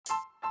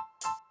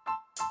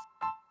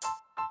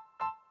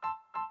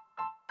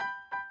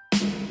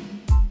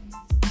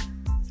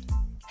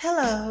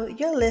Hello,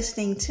 you're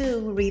listening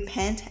to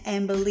Repent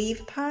and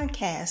Believe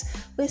podcast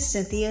with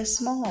Cynthia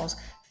Smalls,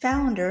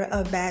 founder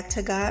of Back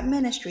to God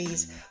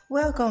Ministries.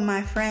 Welcome,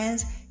 my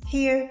friends.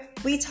 Here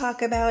we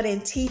talk about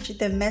and teach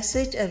the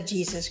message of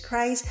Jesus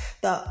Christ,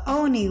 the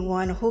only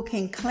one who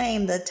can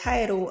claim the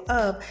title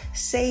of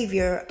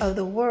Savior of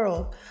the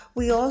world.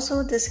 We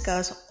also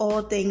discuss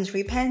all things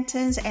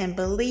repentance and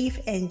belief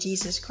in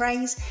Jesus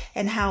Christ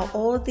and how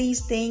all these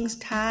things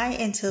tie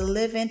into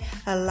living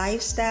a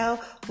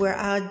lifestyle where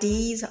our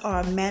deeds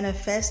are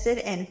manifested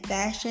and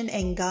fashioned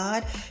in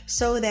God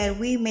so that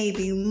we may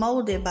be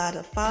molded by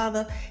the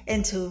Father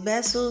into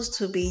vessels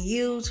to be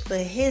used for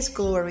His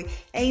glory.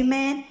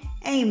 Amen.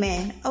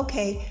 Amen.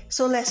 Okay,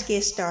 so let's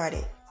get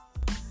started.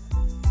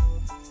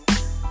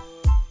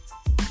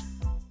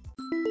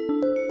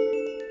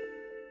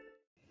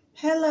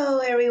 Hello,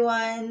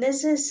 everyone.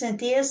 This is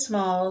Cynthia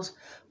Smalls.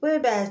 We're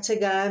Back to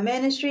God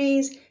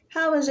Ministries.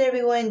 How is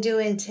everyone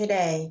doing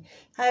today?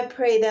 I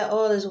pray that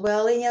all is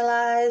well in your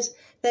lives,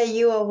 that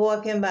you are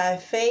walking by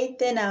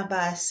faith and not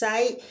by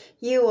sight.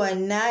 You are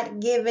not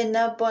giving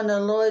up on the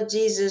Lord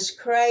Jesus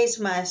Christ.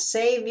 My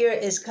Savior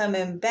is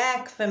coming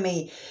back for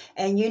me.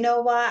 And you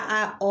know why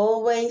I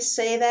always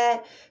say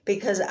that?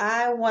 Because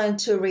I want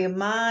to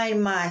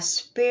remind my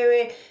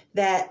spirit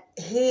that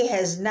He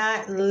has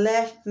not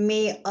left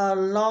me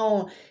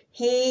alone.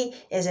 He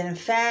is in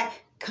fact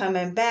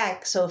coming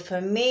back. So for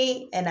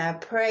me, and I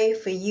pray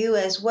for you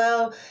as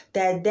well,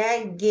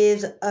 that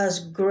gives us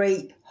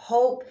great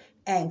hope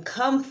and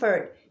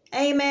comfort.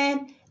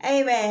 Amen.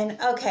 Amen.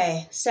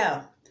 Okay,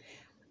 so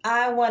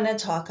I want to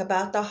talk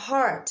about the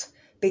heart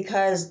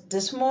because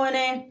this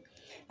morning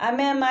I'm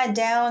in my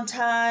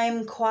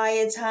downtime,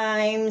 quiet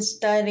time,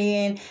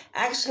 studying.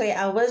 Actually,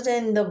 I was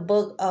in the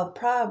book of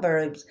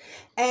Proverbs,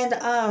 and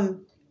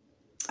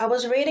I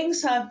was reading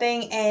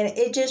something, and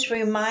it just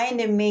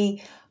reminded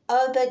me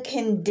of the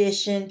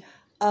condition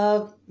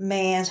of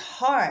man's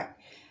heart.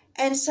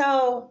 And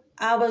so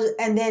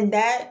and then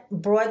that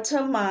brought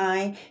to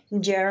mind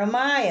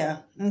Jeremiah,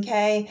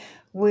 okay,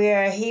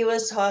 where he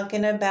was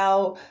talking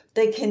about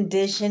the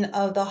condition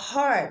of the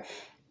heart.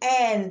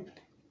 And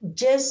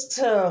just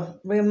to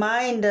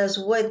remind us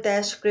what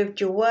that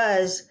scripture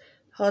was,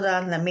 hold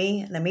on, let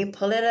me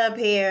pull it up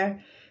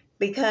here,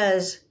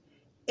 because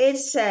it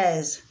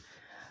says,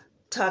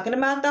 talking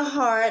about the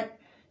heart,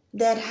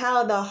 that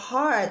how the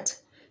heart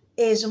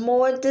is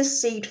more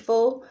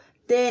deceitful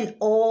than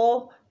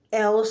all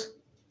else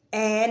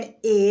and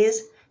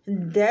is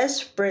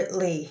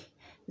desperately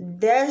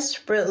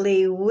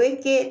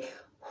wicked.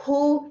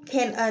 Who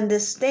can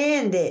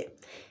understand it?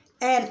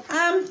 And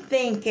I'm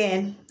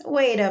thinking,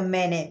 wait a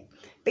minute,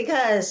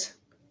 because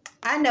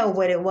I know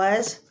what it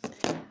was.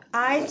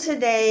 I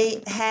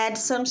today had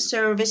some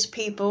service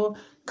people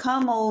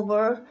come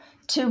over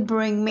to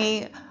bring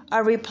me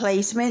a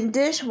replacement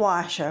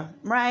dishwasher,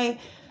 right?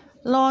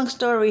 Long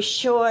story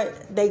short,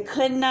 they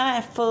could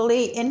not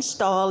fully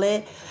install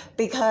it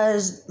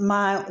because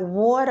my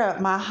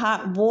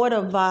hot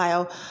water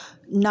vial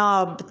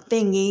knob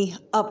thingy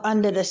up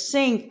under the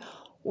sink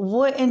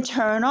wouldn't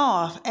turn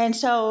off. And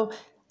so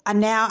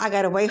now I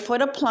got to wait for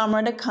the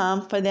plumber to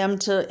come for them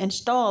to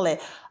install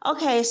it.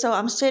 Okay, so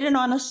I'm sitting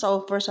on a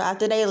sofa. So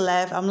after they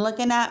left, I'm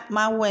looking at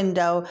my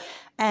window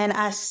and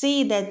I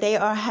see that they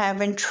are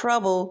having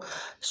trouble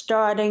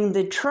starting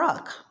the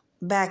truck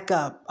back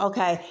up.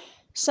 Okay,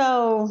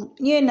 so,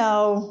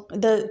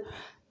 the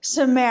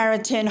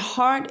Samaritan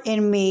heart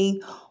in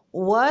me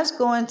was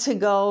going to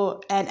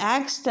go and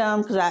ask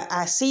them, because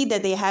I see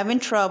that they're having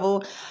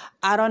trouble.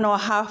 I don't know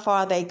how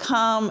far they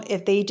come,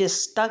 if they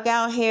just stuck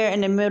out here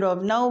in the middle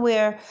of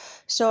nowhere.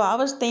 So I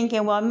was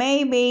thinking, well,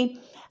 maybe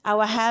I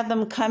will have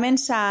them come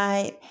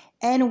inside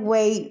and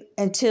wait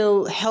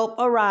until help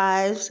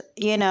arrives,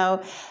 and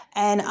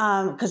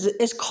because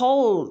it's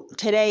cold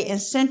today in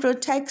Central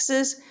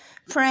Texas.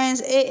 Friends,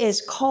 it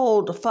is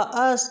cold for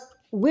us.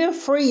 We're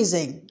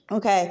freezing.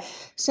 Okay.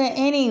 So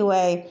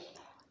anyway,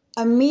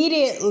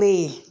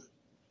 immediately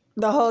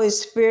the Holy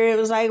Spirit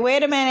was like,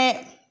 wait a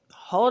minute,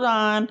 hold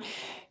on.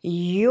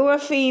 You're a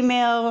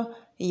female,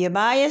 you're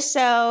by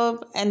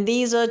yourself, and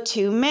these are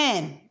two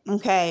men.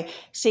 Okay.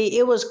 See,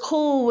 it was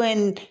cool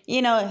when,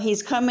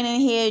 he's coming in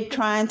here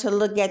trying to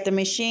look at the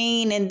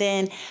machine. And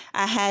then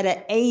I had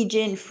an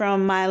agent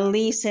from my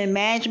lease and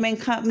management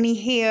company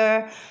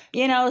here,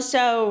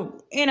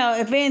 so,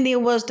 if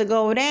anything was to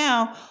go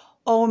down,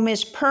 oh,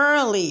 Miss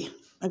Pearlie,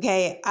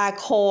 okay, I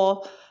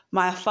call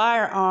my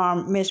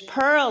firearm Miss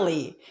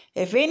Pearlie.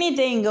 If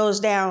anything goes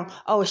down,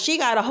 oh, she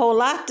got a whole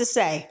lot to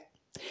say.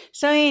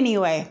 So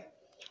anyway,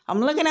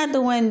 I'm looking out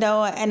the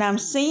window and I'm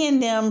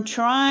seeing them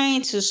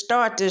trying to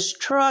start this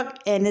truck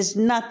and there's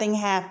nothing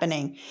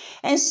happening.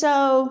 And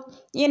so,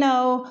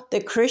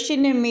 the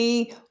Christian in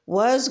me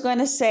was going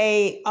to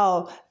say,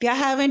 oh, if y'all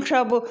having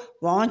trouble,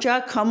 why don't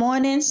y'all come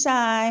on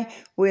inside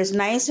where it's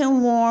nice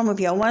and warm if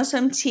y'all want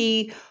some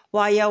tea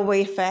while y'all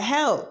wait for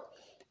help.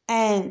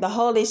 And the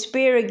Holy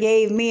Spirit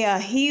gave me a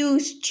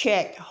huge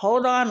check.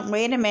 Hold on,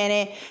 wait a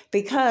minute,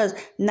 because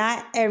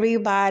not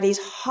everybody's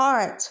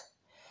heart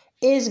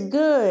is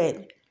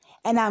good.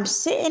 And I'm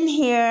sitting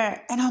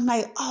here and I'm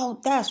like, oh,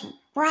 that's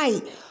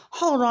right.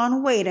 Hold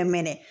on, wait a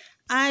minute.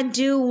 I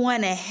do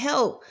want to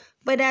help,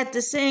 but at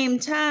the same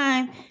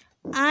time,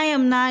 I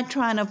am not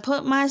trying to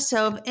put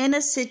myself in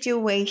a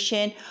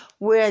situation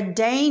where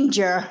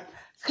danger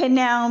can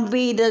now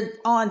be the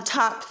on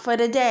top for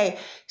the day.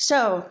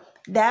 So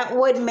that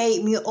would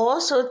make me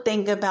also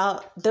think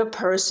about the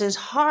person's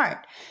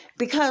heart.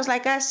 Because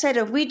like I said,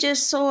 if we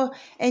just saw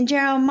in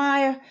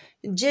Jeremiah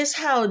just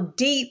how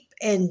deep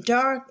and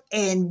dark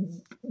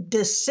and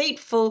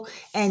deceitful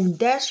and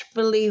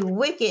desperately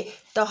wicked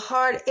the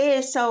heart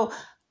is. So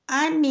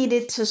I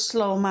needed to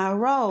slow my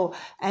roll.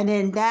 And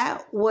then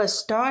that what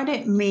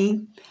started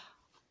me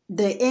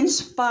the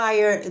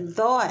inspired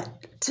thought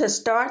to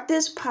start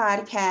this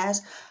podcast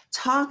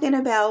talking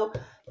about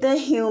the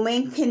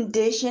human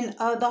condition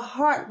of the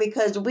heart,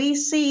 because we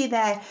see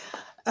that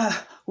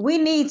we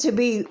need to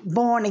be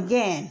born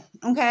again,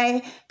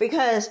 okay?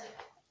 Because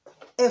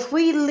if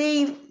we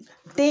leave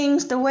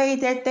things the way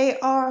that they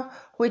are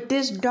with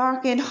this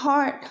darkened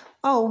heart,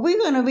 oh, we're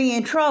going to be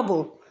in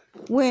trouble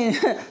when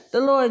the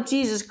Lord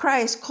Jesus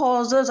Christ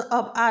calls us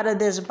up out of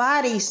this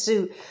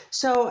bodysuit.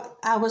 So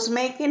I was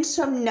making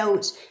some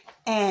notes,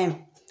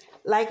 and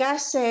like I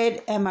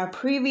said in my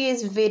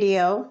previous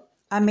video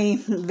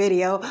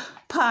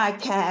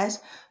podcast,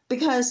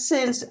 because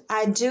since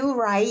I do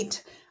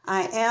write,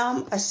 I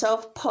am a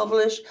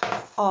self-published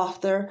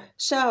author.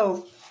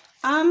 So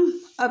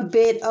I'm a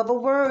bit of a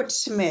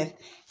wordsmith,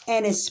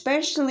 and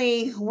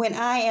especially when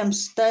I am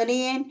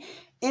studying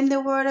in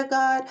the Word of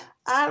God,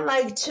 I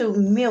like to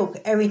milk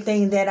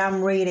everything that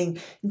I'm reading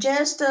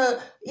just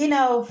to,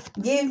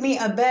 give me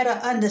a better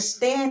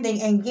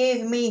understanding and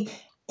give me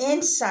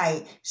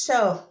insight.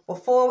 So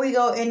before we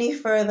go any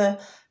further,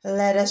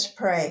 let us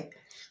pray.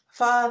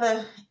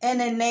 Father, in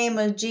the name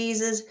of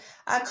Jesus,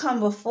 I come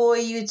before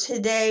you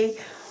today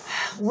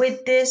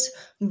with this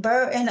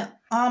burden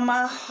on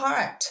my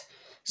heart.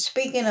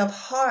 Speaking of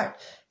heart,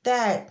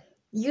 that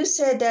you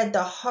said that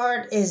the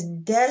heart is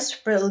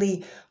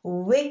desperately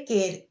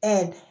wicked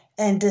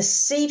and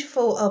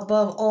deceitful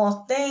above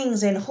all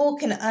things, and who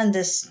can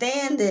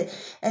understand it?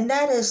 And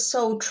that is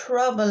so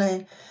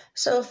troubling.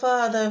 So,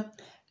 Father,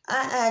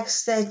 I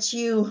ask that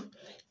you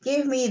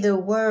give me the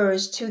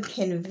words to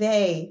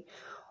convey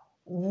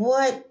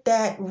what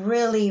that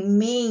really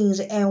means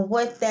and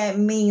what that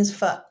means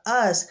for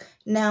us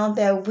now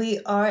that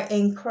we are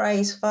in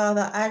Christ.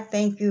 Father, I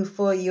thank you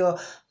for your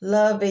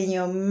love and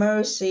your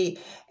mercy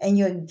and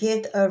your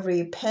gift of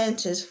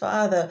repentance.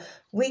 Father,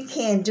 we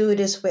can't do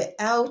this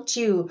without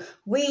you.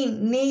 We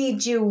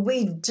need you.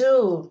 We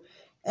do.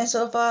 And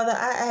so, Father,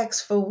 I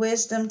ask for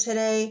wisdom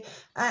today.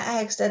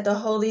 I ask that the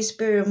Holy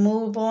Spirit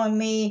move on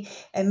me,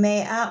 and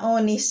may I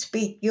only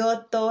speak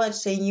your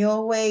thoughts and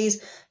your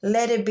ways.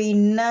 Let it be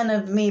none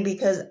of me,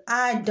 because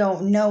I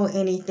don't know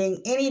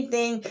anything.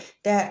 Anything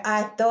that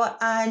I thought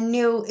I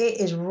knew,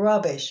 it is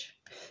rubbish.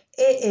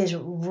 It is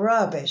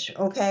rubbish,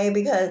 okay?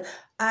 Because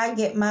I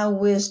get my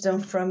wisdom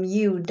from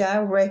you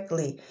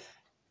directly.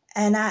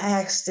 And I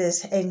ask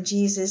this in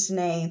Jesus'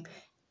 name.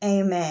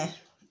 Amen.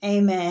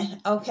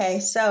 Amen. Okay,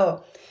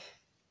 so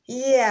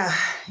yeah,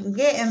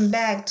 getting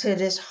back to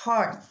this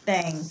heart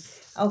thing.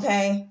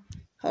 Okay,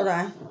 hold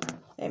on.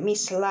 Let me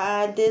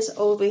slide this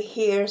over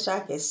here so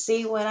I can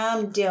see what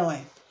I'm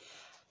doing.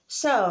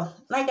 So,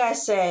 like I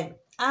said,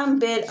 I'm a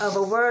bit of a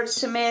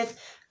wordsmith.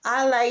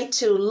 I like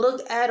to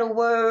look at a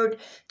word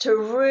to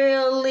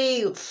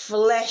really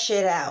flesh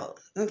it out.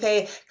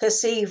 Okay,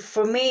 because see,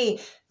 for me,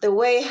 the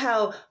way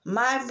how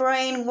my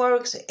brain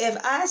works, if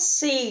I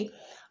see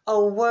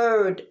a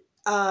word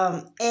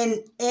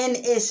in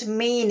its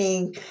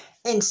meaning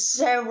in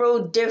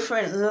several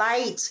different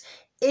lights,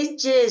 it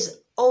just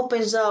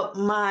opens up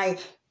my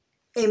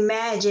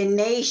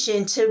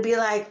imagination to be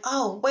like,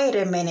 oh, wait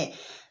a minute.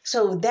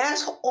 So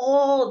that's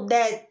all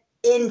that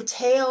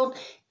entailed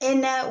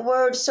in that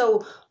word.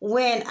 So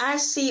when I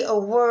see a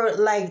word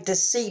like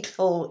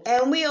deceitful,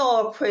 and we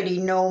all pretty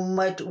know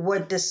much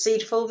what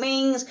deceitful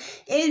means,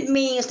 it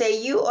means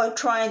that you are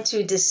trying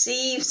to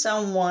deceive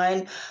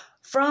someone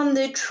from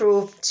the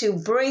truth to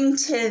bring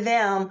to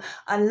them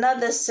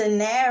another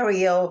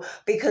scenario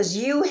because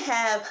you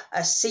have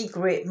a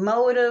secret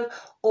motive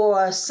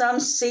or some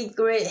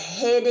secret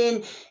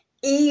hidden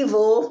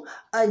evil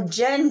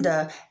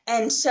agenda.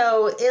 And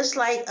so it's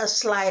like a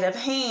sleight of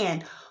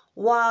hand.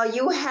 While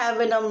you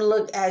having them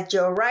look at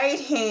your right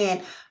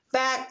hand,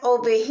 back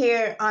over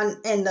here on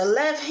in the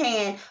left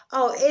hand,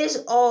 oh, it's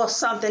all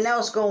something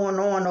else going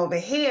on over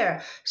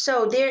here.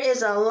 So there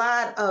is a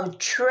lot of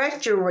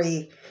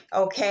treachery,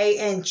 okay,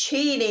 and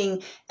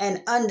cheating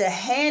and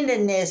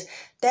underhandedness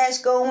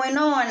that's going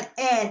on.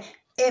 And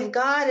if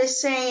God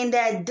is saying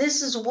that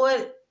this is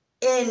what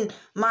in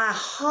my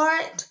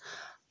heart,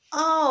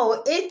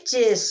 oh, it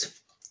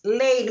just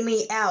laid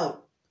me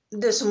out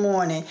this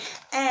morning.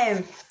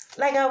 And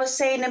like I was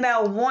saying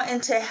about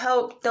wanting to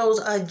help those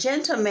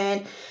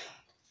gentlemen,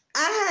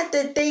 I had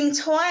to think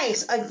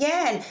twice.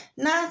 Again,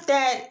 not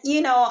that,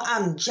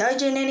 I'm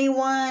judging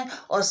anyone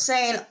or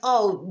saying,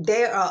 oh,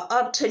 they are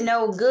up to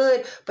no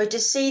good. But you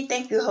see,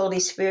 thank you, Holy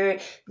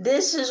Spirit.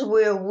 This is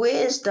where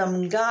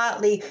wisdom,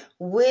 godly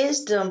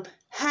wisdom,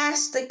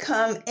 has to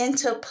come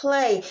into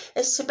play,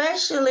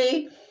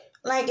 especially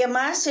like in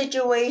my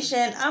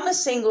situation. I'm a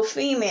single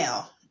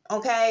female,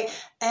 okay?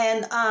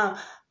 And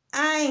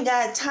I ain't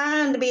got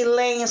time to be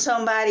laying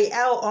somebody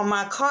out on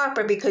my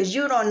carpet because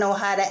you don't know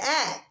how to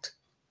act.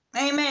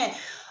 Amen.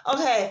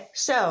 Okay,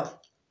 so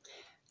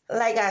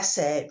like I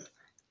said,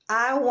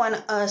 I want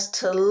us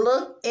to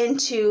look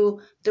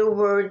into the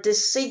word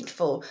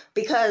deceitful,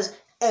 because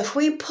if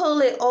we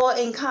pull it all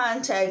in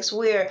context,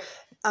 where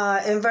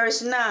in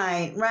verse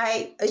 9,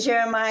 right,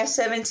 Jeremiah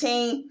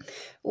 17,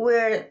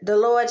 where the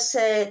Lord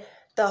said,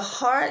 the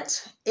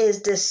heart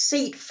is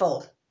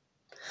deceitful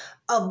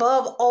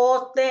above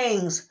all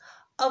things.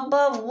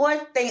 Above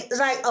what things?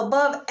 Like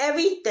above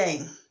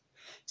everything.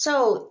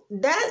 So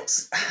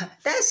that's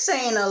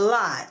saying a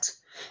lot.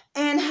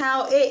 And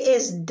how it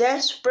is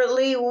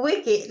desperately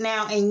wicked.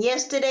 Now, in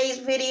yesterday's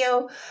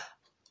video,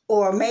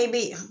 or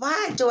maybe,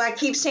 why do I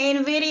keep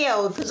saying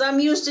video? Because I'm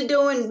used to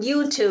doing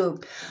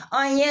YouTube.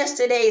 On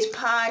yesterday's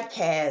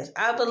podcast,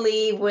 I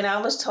believe when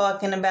I was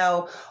talking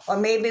about, or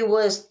maybe it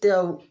was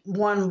the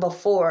one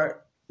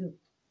before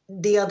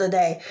the other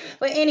day.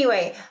 But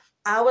anyway,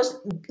 I was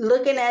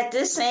looking at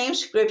this same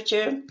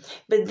scripture,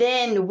 but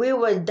then we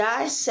were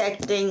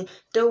dissecting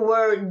the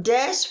word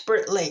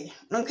desperately.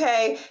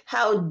 Okay,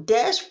 how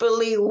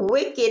desperately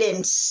wicked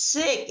and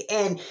sick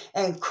and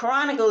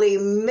chronically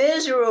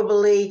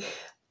miserably,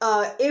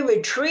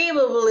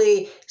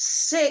 irretrievably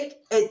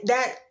sick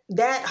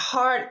that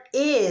heart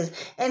is.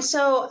 And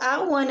so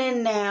I want to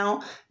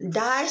now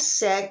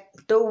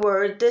dissect the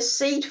word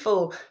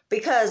deceitful,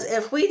 because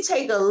if we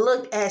take a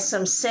look at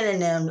some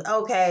synonyms,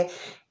 okay,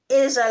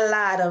 is a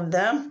lot of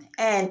them,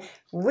 and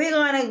we're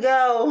going to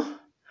go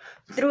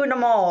through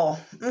them all,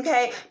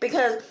 okay,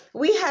 because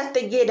we have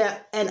to get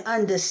an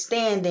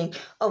understanding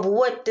of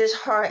what this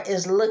heart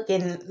is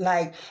looking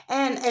like.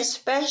 And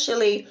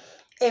especially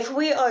if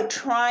we are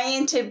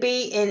trying to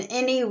be in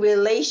any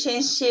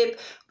relationship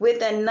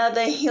with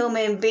another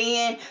human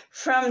being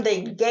from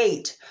the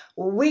gate,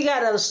 we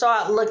got to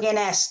start looking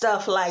at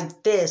stuff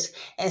like this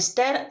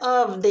instead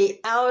of the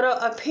outer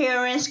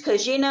appearance,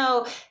 because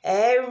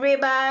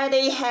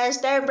everybody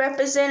has that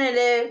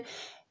representative.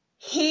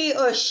 He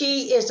or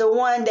she is the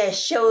one that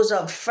shows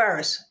up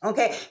first,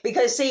 okay?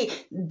 Because see,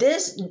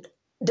 this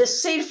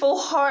deceitful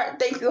heart,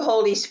 thank you,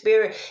 Holy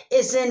Spirit,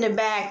 is in the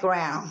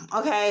background,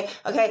 okay,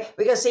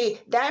 because see,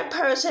 that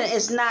person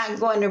is not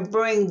going to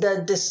bring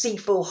the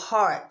deceitful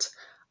heart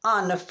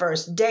on the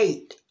first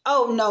date.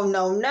 Oh, no,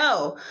 no,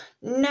 no,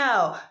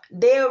 no.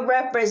 Their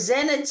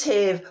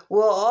representative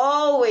will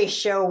always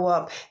show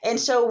up. And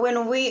so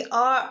when we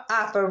are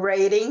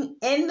operating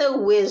in the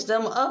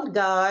wisdom of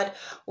God,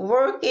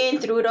 working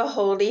through the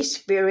Holy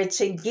Spirit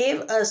to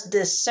give us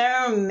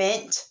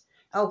discernment,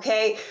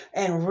 okay,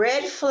 and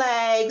red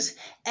flags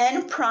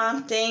and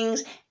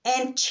promptings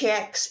and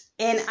checks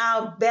in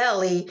our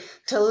belly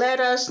to let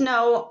us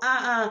know,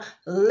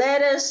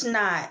 let us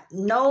not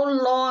no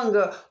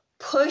longer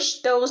push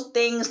those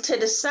things to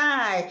the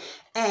side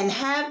and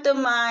have the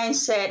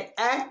mindset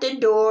at the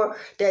door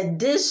that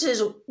this is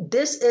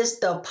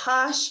the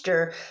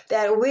posture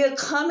that we're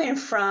coming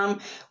from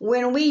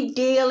when we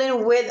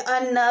dealing with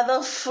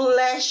another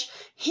flesh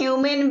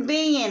human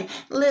being.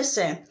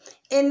 Listen,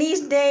 in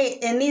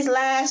these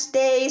last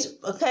days,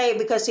 okay,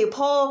 because see,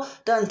 Paul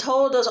done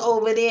told us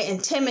over there in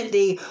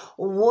Timothy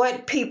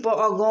what people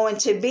are going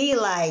to be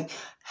like,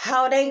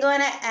 how they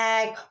gonna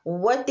act,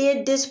 what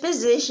their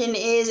disposition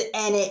is,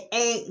 and it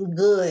ain't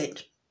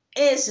good.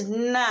 It's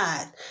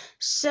not.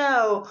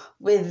 So,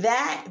 with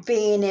that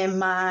being in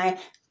mind,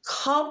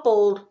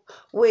 coupled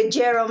with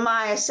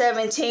Jeremiah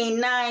 17,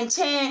 9,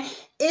 10,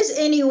 is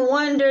any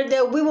wonder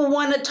that we would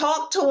want to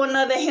talk to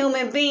another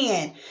human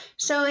being.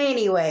 So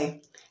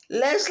anyway,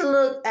 let's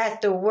look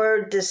at the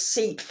word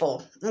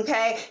deceitful,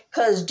 okay?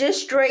 Because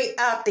just straight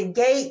out the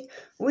gate,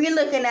 we're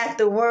looking at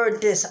the word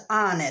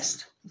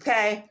dishonest,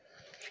 okay?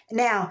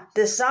 Now,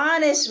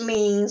 dishonest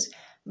means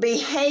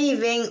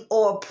behaving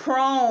or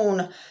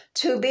prone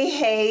to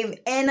behave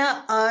in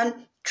an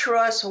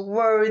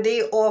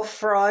untrustworthy or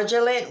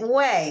fraudulent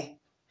way.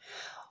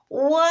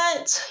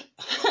 What?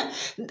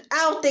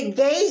 Out the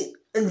gate?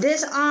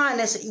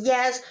 Dishonest,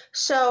 yes.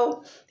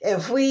 So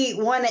if we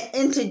want to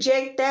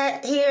interject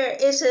that here,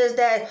 it says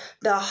that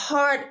the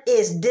heart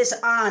is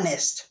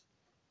dishonest.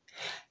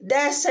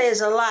 That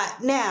says a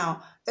lot.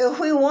 Now,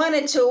 if we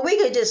wanted to, we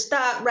could just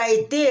stop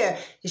right there,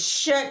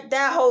 shut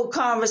that whole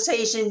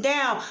conversation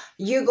down.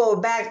 You go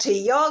back to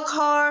your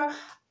car,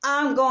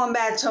 I'm going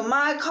back to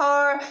my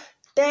car.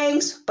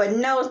 Thanks, but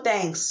no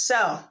thanks.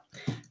 So,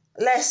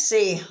 let's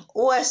see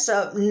what's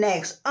up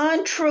next.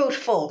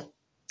 Untruthful.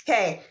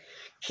 Okay,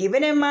 keep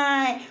it in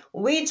mind,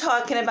 we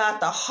talking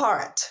about the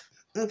heart.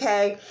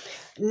 Okay,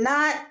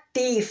 not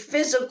the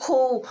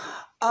physical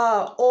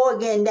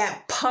organ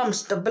that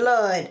pumps the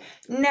blood.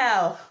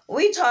 No,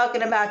 we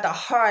talking about the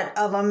heart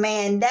of a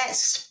man, that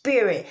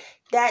spirit,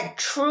 that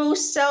true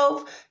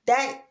self,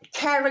 that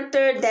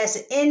character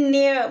that's in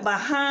there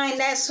behind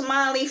that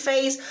smiley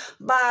face.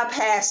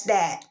 Bypass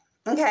that.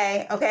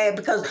 Okay,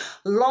 because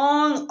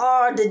long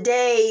are the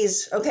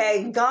days,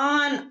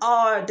 gone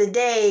are the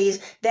days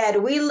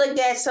that we look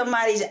at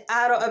somebody's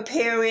outer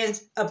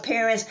appearance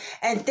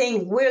and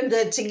think we're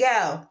good to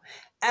go.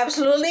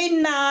 Absolutely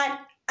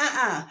not.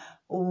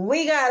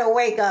 We gotta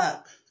wake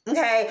up.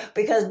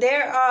 Because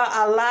there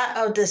are a lot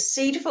of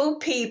deceitful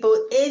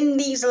people in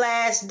these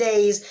last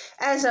days.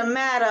 As a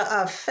matter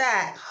of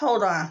fact,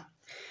 hold on.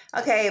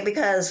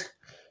 Because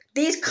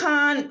these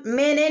con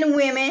men and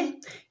women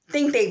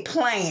think they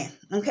playing.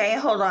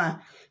 Hold on.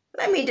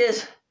 Let me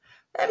just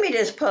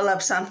pull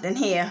up something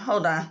here.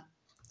 Hold on.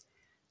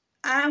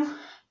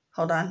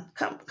 Hold on.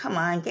 Come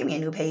on, give me a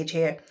new page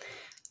here.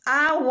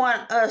 I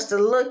want us to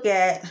look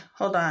at,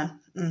 hold on.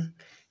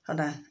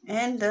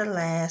 In the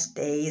last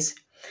days,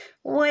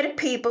 what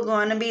people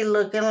going to be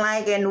looking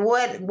like, and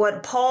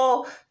what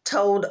Paul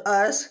told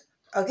us,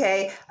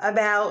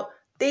 about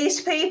these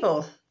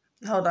people.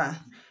 Hold on.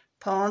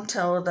 Paul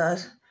told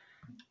us,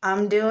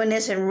 I'm doing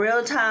this in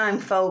real time,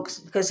 folks,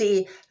 because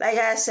like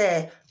I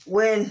said,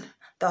 when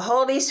the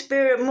Holy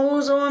Spirit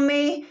moves on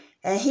me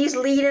and he's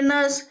leading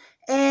us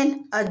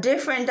in a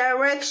different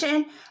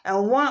direction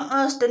and want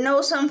us to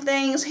know some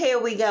things, here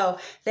we go.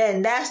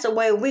 Then that's the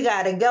way we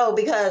got to go,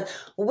 because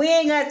we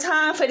ain't got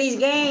time for these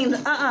games.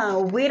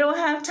 We don't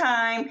have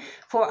time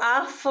for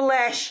our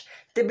flesh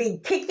to be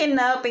kicking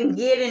up and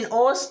getting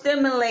all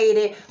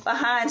stimulated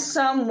behind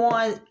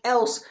someone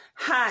else's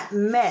hot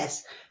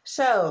mess.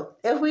 So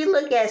if we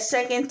look at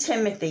 2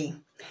 Timothy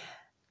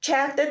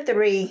chapter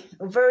 3,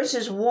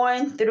 verses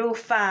 1 through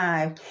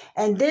 5.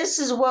 And this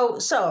is what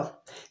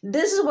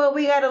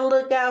we got to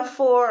look out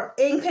for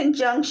in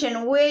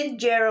conjunction with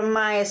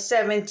Jeremiah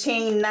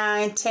 17,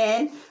 9,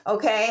 10.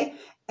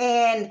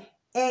 And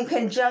in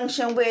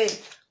conjunction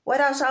with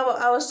what else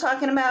I was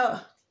talking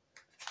about?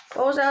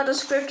 What was the other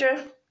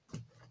scripture?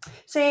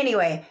 So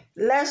anyway,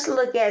 let's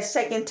look at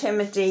 2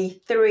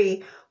 Timothy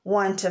 3,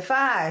 1 to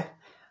 5.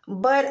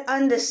 But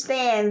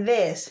understand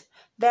this,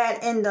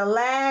 that in the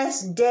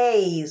last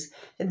days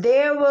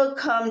there will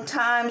come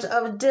times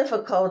of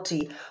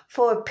difficulty,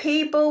 for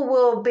people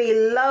will be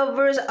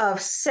lovers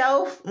of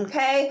self.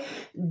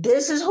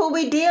 This is who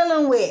we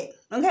dealing with.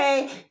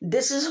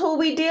 This is who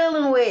we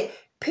dealing with.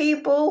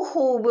 People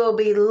who will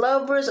be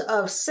lovers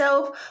of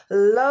self,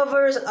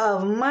 lovers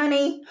of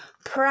money,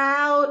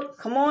 proud,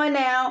 come on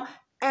now,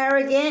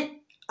 arrogant,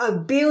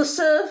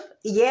 abusive,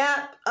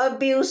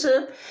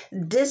 abusive,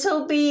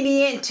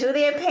 disobedient to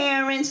their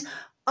parents,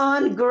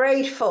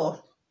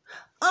 ungrateful,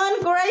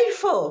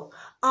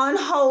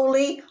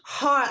 unholy,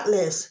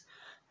 heartless.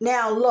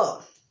 Now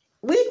look,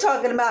 we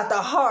talking about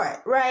the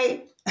heart,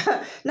 right?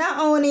 Not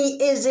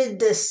only is it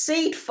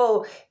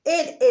deceitful,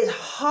 it is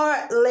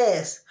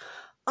heartless,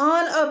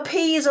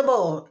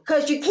 unappeasable,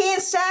 because you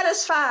can't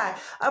satisfy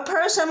a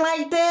person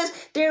like this.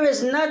 There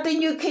is nothing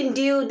you can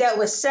do that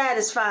will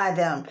satisfy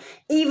them.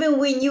 Even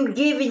when you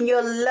giving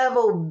your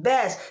level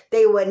best,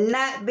 they will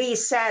not be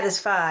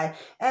satisfied.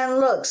 And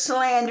look,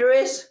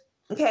 slanderous,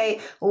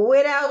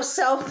 without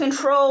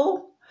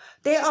self-control.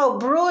 They are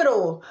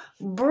brutal,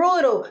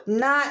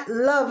 not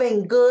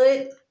loving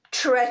good,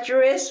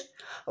 treacherous,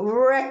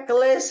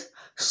 reckless,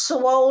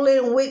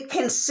 swollen with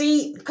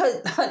conceit,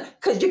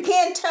 because you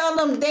can't tell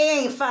them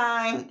they ain't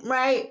fine,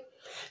 right?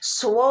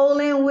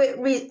 Swollen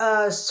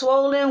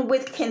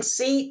with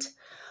conceit,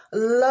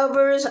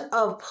 lovers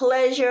of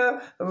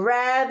pleasure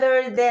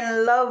rather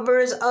than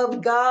lovers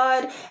of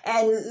God.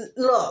 And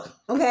look,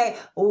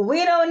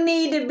 we don't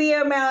need to be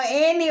around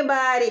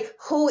anybody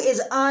who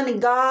is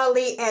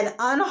ungodly and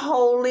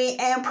unholy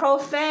and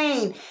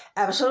profane.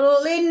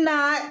 Absolutely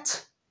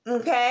not.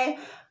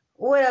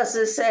 What else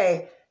does it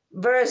say?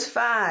 Verse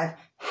 5,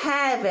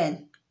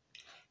 having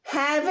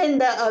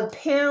the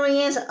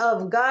appearance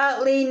of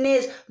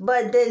godliness,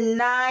 but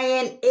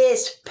denying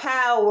its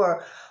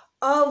power.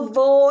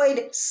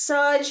 Avoid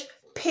such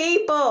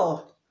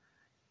people.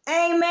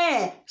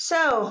 Amen.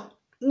 So,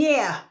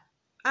 yeah.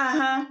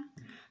 Like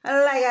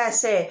I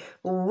said,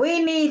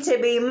 we need to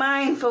be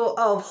mindful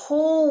of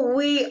who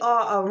we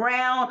are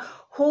around,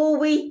 who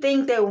we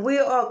think that we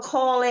are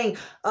calling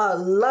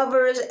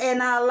lovers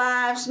in our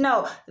lives.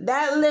 No,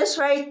 that list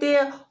right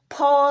there,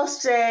 Paul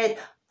said,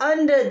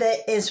 under the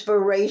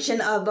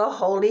inspiration of the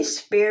Holy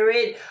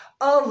Spirit,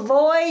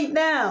 avoid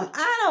them.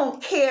 I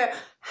don't care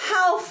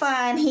how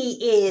fine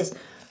he is.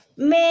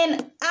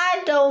 Man,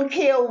 I don't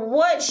care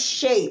what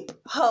shape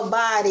her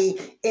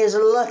body is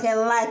looking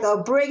like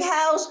a brick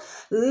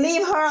house.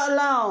 Leave her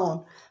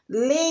alone.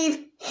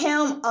 Leave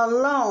him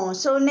alone.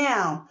 So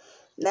now,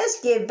 let's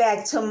get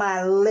back to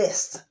my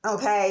list,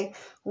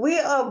 We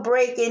are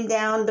breaking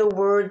down the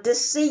word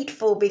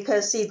deceitful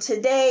because, see,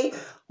 today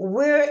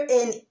we're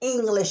in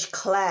English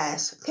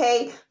class,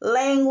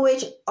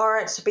 language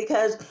arts,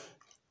 because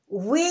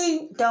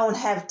We don't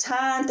have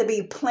time to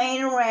be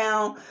playing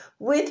around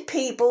with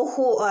people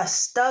who are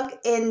stuck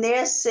in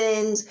their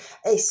sins,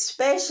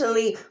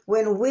 especially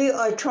when we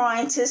are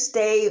trying to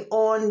stay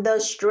on the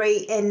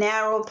straight and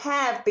narrow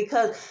path,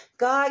 because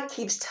God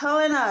keeps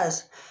telling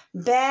us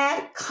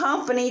bad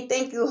company,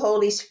 thank you,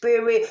 Holy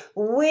Spirit,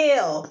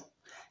 will.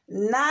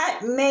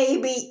 Not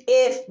maybe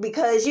if,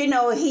 because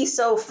he's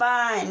so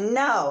fine.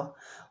 No,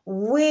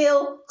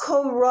 will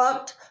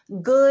corrupt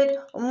good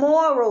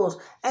morals.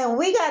 And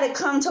we got to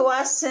come to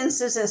our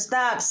senses and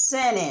stop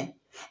sinning.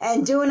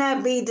 And do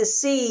not be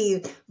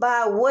deceived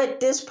by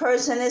what this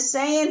person is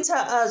saying to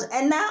us.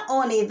 And not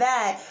only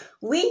that,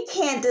 we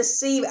can't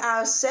deceive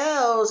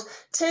ourselves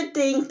to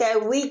think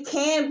that we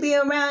can't be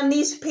around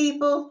these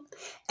people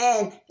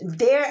and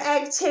their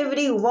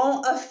activity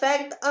won't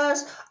affect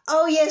us.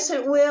 Oh, yes,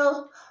 it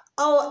will.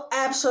 Oh,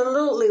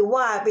 absolutely.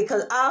 Why?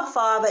 Because our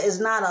Father is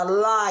not a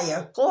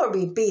liar.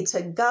 Glory be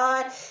to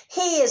God.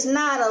 He is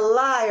not a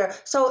liar.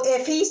 So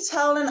if He's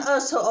telling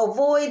us to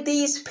avoid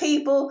these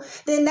people,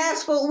 then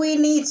that's what we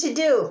need to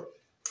do.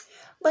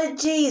 But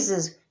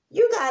Jesus,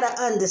 you got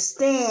to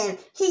understand,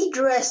 He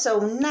dressed so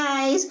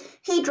nice.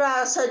 He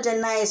drives such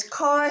a nice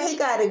car. He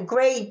got a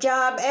great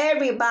job.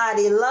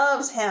 Everybody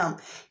loves him.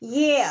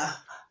 Yeah.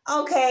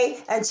 Okay,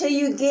 until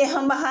you get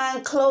him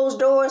behind closed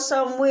doors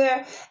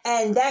somewhere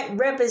and that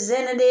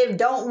representative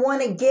don't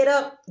want to get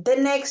up the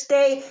next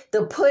day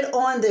to put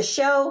on the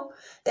show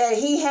that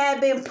he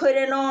had been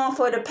putting on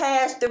for the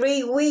past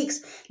 3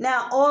 weeks.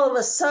 Now all of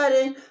a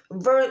sudden,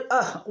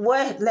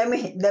 what? Let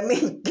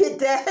me get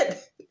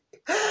that.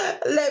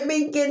 Let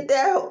me get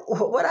that.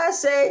 What I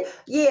say?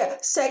 Yeah,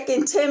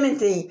 2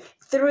 Timothy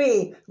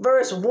 3,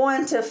 verse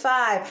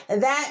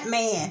 1-5. That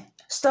man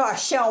start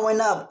showing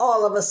up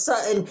all of a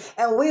sudden,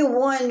 and we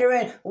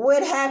wondering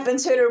what happened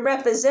to the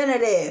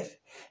representative.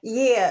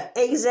 Yeah,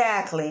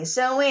 exactly.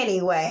 So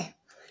anyway,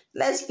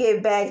 let's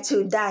get back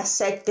to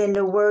dissecting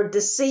the word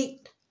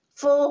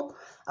deceitful.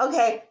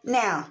 Okay,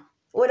 now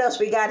what else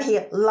we got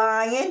here?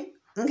 Lying.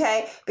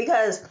 Okay,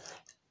 because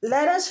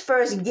let us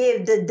first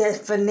give the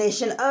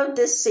definition of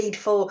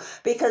deceitful,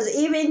 because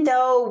even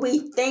though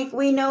we think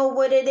we know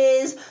what it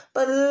is,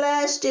 but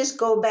let's just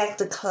go back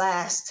to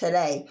class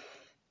today.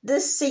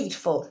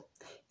 Deceitful,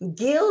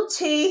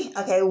 guilty,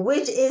 okay,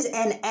 which is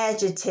an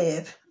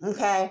adjective,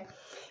 okay,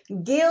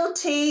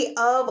 guilty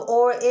of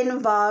or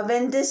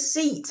involving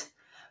deceit,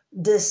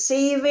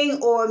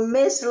 deceiving or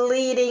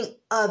misleading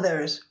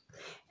others.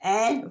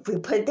 And if we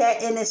put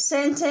that in a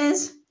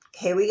sentence,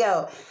 here we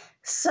go.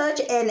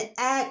 Such an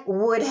act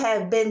would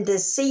have been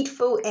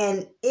deceitful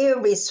and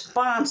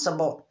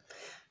irresponsible.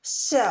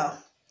 So,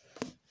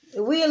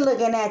 we're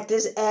looking at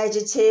this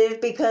adjective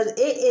because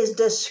it is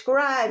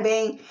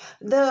describing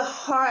the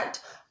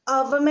heart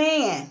of a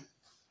man.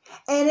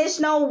 And it's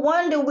no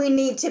wonder we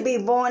need to be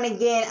born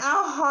again.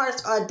 Our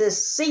hearts are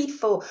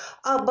deceitful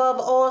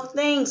above all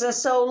things. And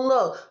so,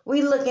 look,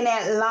 we're looking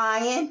at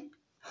lying.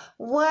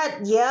 What?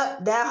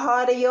 Yep, that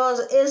heart of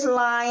yours is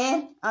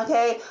lying.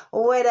 Okay.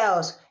 What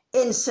else?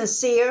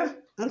 Insincere.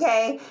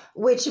 Okay.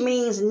 Which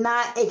means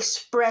not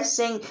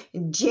expressing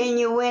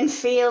genuine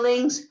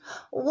feelings.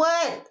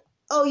 What?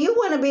 Oh, you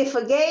want to be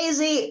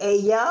fugazi?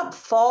 Yup,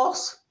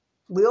 false.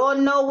 We all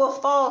know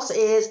what false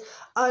is.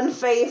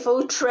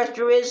 Unfaithful,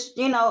 treacherous,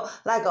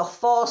 like a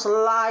false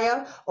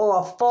liar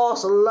or a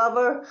false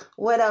lover.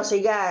 What else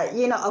you got?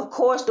 Of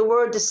course, the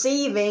word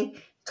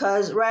deceiving,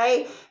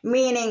 right?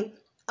 Meaning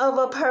of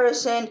a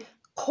person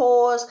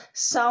cause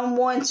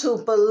someone to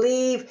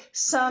believe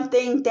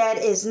something that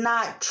is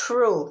not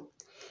true,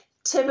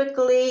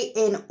 typically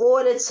in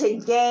order to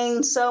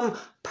gain some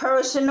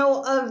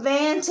personal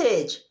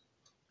advantage.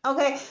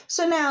 Okay,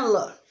 so now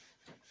look,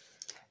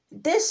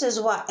 this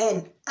is why,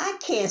 and I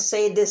can't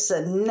say this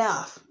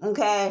enough,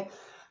 okay?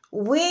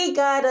 We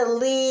gotta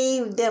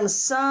leave them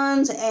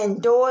sons and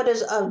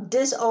daughters of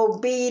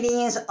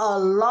disobedience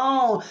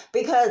alone,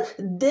 because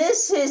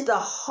this is the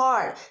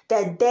heart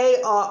that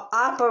they are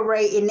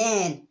operating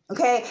in.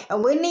 Okay,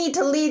 and we need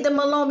to leave them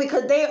alone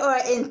because they are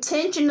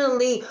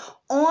intentionally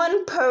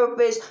on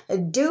purpose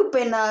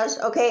duping us,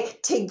 okay,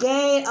 to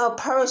gain a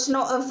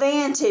personal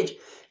advantage.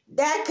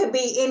 That could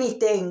be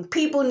anything.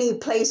 People need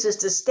places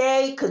to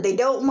stay because they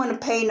don't want to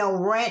pay no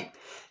rent.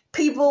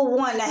 People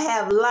want to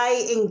have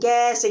light and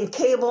gas and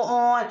cable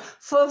on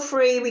for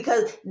free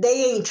because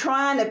they ain't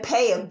trying to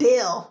pay a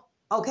bill.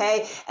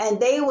 Okay, and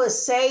they will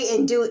say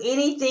and do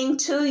anything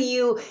to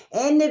you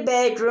in the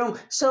bedroom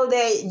so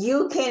that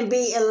you can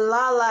be in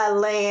la la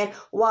land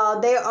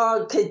while they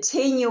are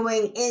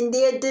continuing in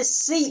their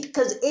deceit,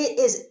 because it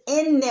is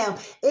in them,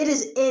 it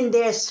is in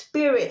their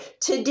spirit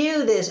to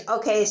do this.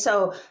 Okay,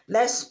 so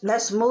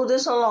let's move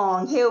this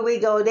along. Here we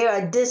go. They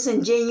are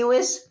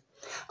disingenuous.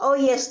 Oh,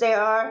 yes, they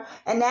are.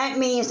 And that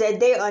means that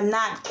they are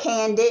not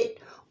candid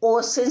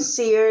or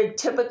sincere,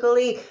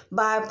 typically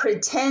by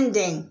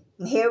pretending.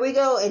 Here we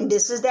go. And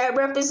this is that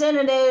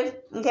representative.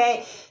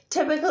 Okay.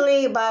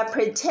 Typically by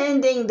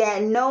pretending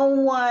that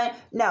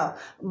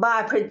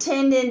by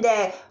pretending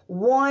that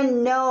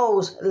one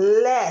knows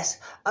less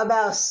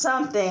about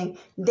something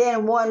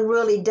than one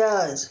really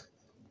does.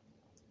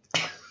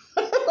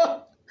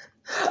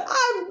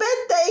 I bet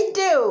they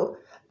do.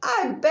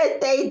 I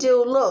bet they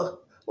do.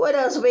 Look, what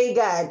else we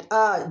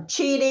got?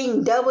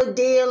 Cheating, double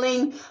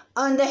dealing,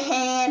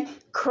 underhand,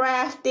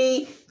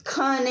 crafty,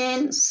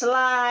 cunning,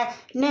 sly.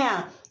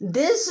 Now,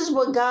 this is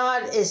what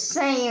God is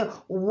saying,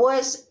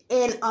 what's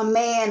in a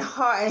man's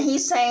heart. And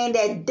he's saying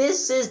that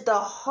this is the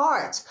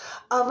heart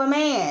of a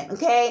man,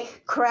 okay?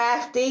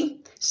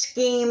 Crafty,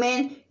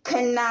 scheming,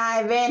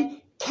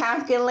 conniving,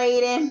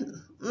 calculating.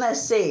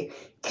 Let's see,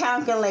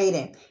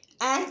 calculating.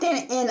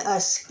 Acting in a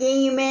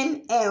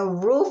scheming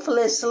and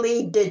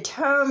ruthlessly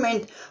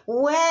determined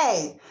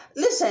way.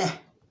 Listen,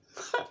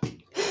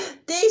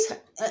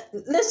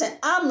 listen,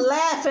 I'm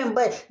laughing,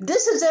 but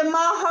this is in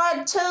my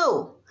heart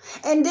too.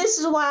 And this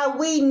is why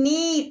we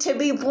need to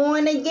be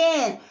born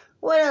again.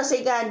 What else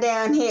he got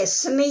down here?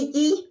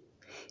 Sneaky,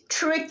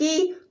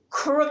 tricky,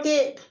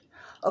 crooked,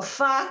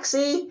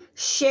 foxy,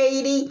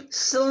 shady,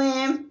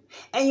 slim.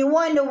 And you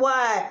wonder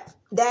why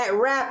that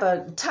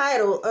rapper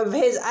title of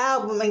his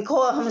album and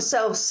call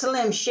himself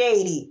Slim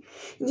Shady.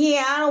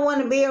 Yeah, I don't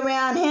want to be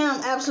around him.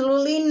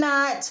 Absolutely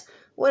not.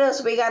 What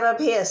else we got up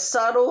here?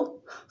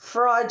 Subtle,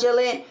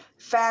 fraudulent,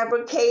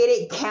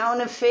 fabricated,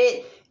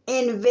 counterfeit,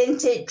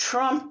 invented,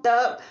 trumped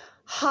up,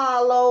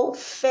 hollow,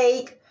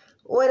 fake.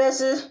 What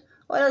else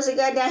it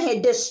got down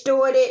here?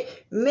 Distorted,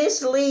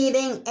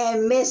 misleading,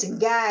 and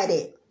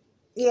misguided.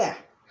 Yeah,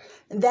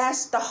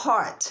 that's the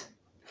heart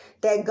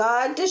that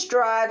God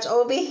describes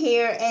over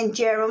here in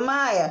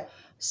Jeremiah.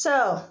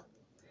 So,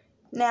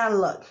 now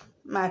look,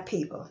 my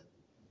people,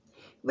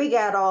 we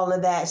got all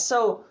of that.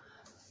 So,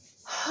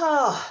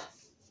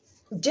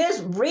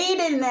 just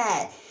reading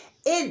that,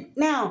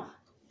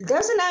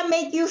 doesn't that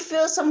make you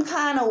feel some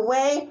kind of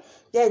way?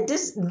 That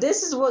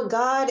this is what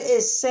God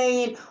is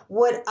saying,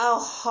 what our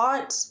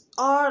hearts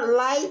are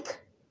like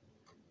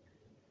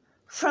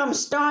from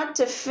start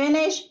to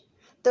finish.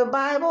 The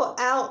Bible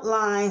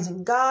outlines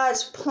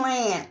God's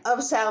plan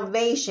of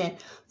salvation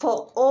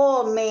for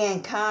all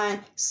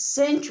mankind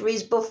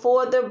centuries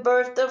before the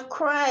birth of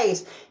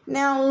Christ.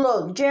 Now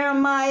look,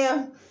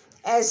 Jeremiah,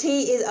 as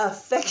he is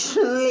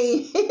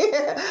affectionately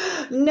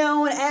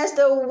known as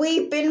the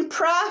weeping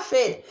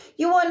prophet.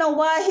 You want to know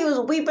why he was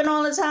weeping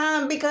all the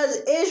time? Because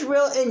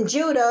Israel and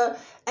Judah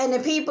and the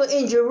people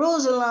in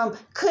Jerusalem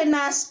could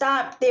not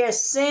stop their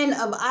sin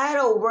of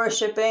idol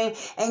worshiping,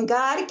 and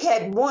God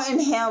kept wanting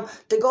him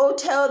to go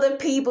tell the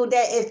people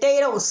that if they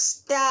don't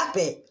stop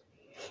it,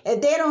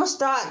 if they don't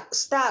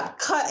stop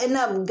cutting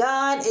up,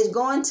 God is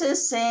going to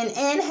send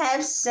and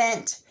have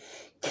sent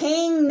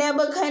King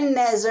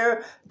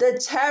Nebuchadnezzar,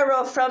 the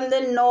terror from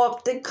the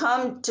north, to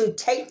come to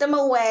take them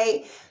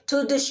away,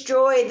 to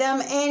destroy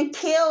them and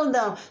kill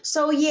them.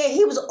 So yeah,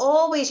 he was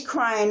always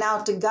crying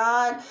out to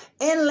God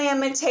in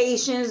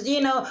Lamentations,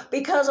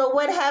 because of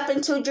what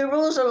happened to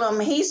Jerusalem.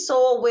 He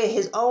saw with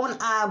his own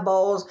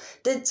eyeballs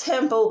the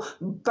temple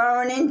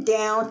burning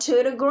down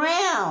to the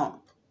ground.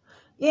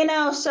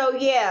 So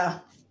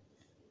yeah.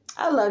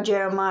 I love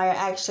Jeremiah,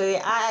 actually.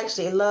 I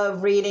actually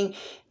love reading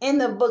in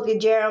the book of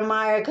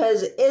Jeremiah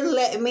because it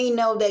let me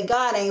know that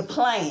God ain't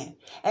playing.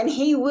 And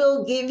he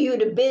will give you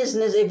the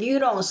business if you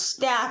don't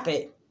stop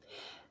it.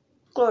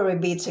 Glory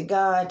be to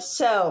God.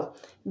 So,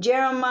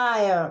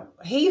 Jeremiah,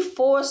 he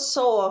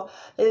foresaw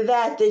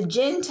that the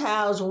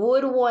Gentiles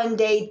would one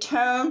day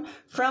turn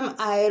from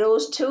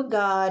idols to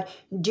God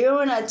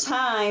during a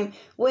time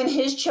when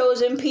his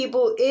chosen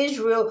people,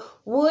 Israel,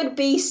 would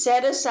be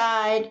set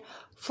aside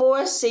for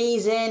a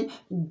season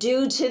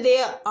due to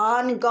their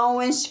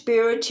ongoing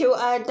spiritual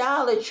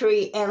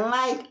idolatry. And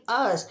like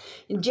us,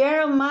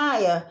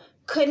 Jeremiah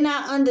could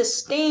not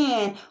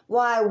understand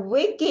why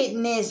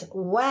wickedness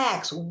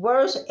waxed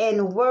worse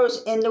and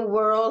worse in the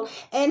world,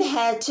 and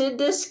had to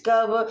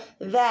discover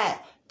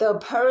that the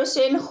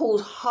person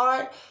whose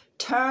heart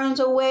turns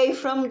away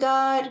from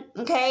God,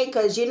 okay?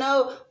 Because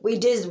we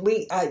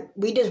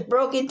just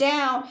broke it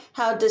down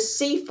how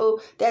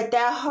deceitful that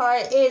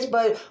heart is.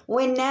 But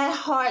when that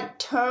heart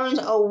turns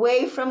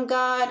away from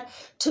God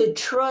to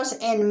trust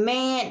in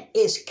man,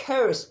 is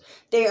cursed.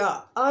 They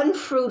are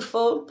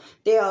unfruitful,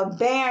 they are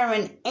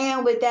barren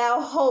and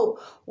without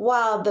hope,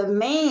 while the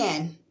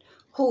man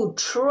who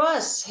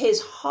trusts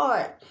his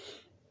heart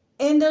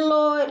in the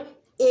Lord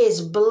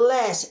is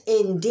blessed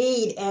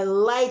indeed,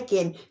 and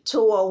likened to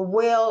a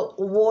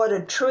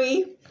well-watered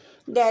tree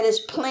that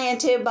is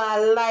planted by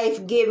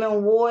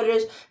life-giving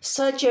waters.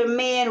 Such a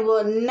man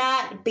will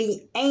not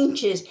be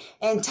anxious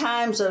in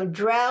times of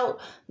drought,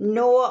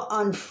 nor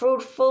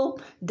unfruitful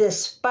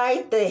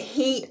despite the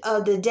heat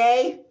of the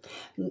day.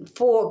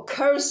 For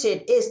cursed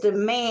is the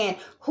man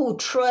who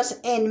trusts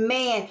in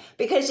man.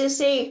 Because you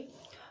see,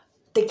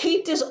 to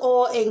keep this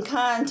all in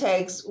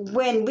context,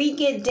 when we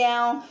get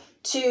down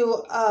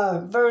to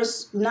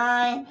verse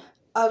 9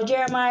 of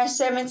Jeremiah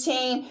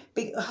 17,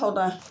 hold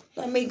on,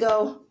 let me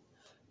go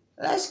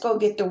let's go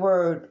get the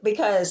word,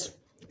 because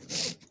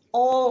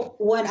all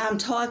what I'm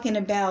talking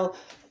about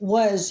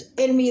was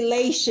in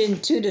relation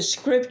to the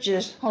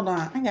scriptures. Hold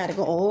on, I gotta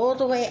go all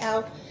the way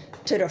out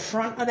to the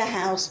front of the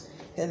house.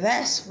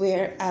 That's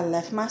where I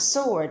left my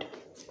sword.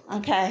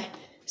 Okay,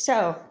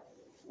 so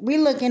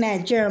we're looking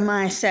at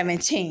Jeremiah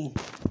 17.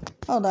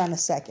 Hold on a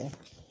second,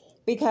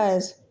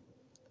 because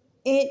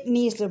it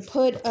needs to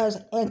put us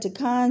into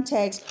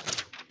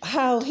context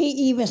how he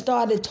even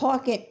started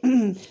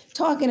talking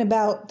talking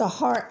about the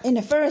heart in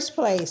the first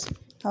place.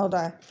 Hold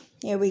on,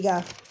 here we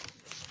go.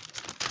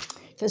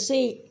 To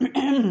see,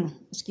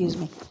 excuse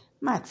me,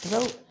 my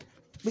throat.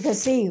 Because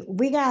see,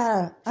 we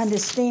gotta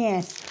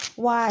understand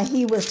why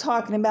he was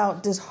talking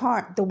about this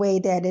heart the way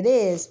that it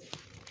is.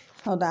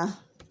 Hold on.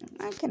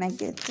 How can I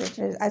get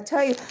this? I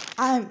tell you,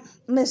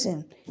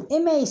 listen, it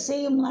may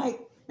seem like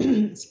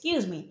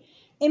excuse me,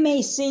 it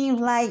may seem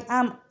like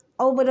I'm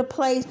over the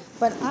place,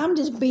 but I'm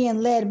just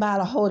being led by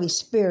the Holy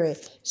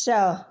Spirit.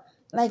 So,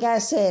 like I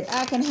said,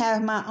 I can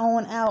have my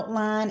own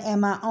outline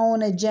and my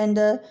own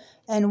agenda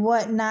and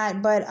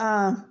whatnot, but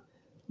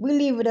we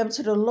leave it up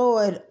to the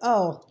Lord.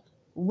 Oh,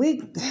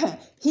 we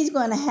he's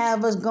gonna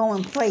have us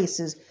going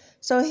places.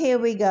 So here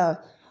we go.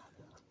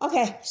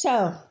 Okay,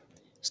 so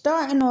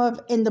starting off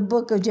in the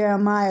book of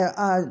Jeremiah,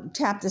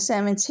 chapter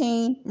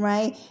 17,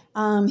 right?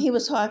 He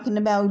was talking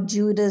about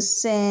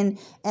Judah's sin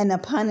and the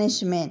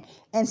punishment.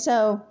 And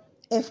so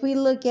if we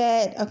look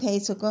at,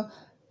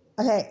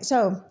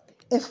 so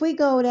if we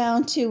go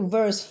down to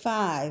verse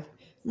 5,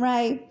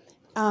 right?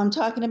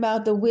 Talking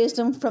about the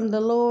wisdom from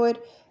the Lord.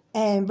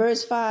 And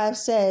verse 5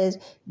 says,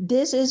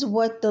 "This is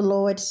what the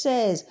Lord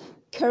says.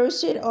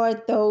 Cursed are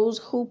those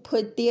who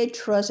put their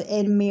trust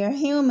in mere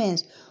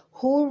humans,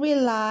 who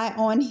rely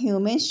on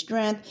human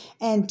strength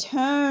and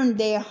turn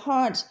their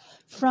hearts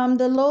from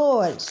the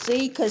Lord."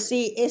 See,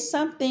 it's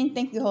something,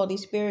 thank you, Holy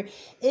Spirit.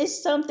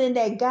 It's something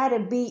that got to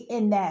be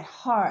in that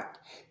heart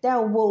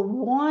that will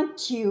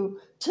want you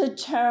to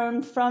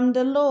turn from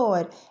the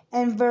Lord.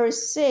 And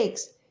verse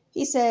 6,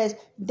 he says,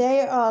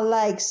 "They are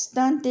like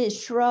stunted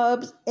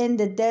shrubs in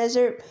the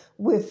desert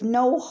with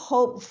no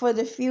hope for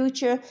the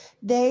future.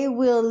 They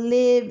will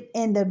live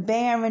in the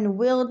barren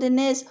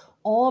wilderness,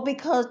 all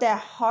because their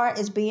heart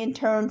is being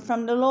turned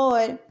from the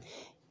Lord.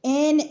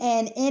 In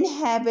an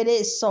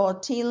inhabited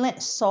salty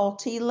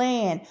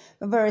land."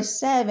 Verse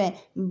 7,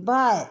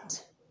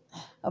 but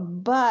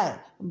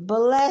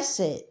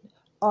blessed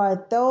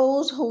are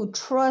those who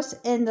trust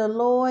in the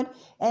Lord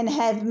and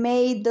have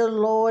made the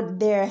Lord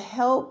their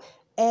help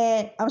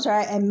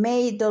and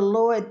made the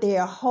Lord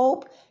their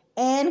hope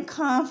and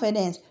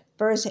confidence.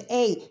 Verse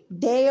 8,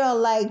 they are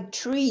like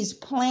trees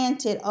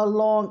planted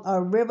along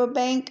a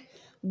riverbank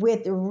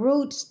with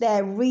roots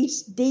that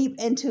reach deep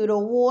into the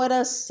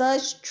water.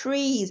 Such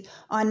trees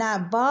are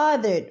not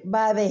bothered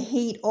by the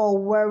heat or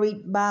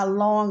worried by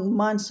long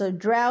months of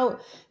drought.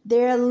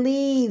 Their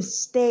leaves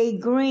stay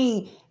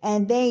green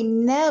and they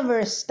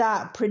never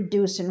stop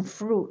producing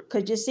fruit.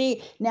 Because you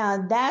see,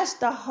 now that's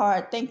the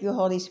heart, thank you,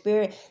 Holy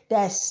Spirit,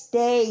 that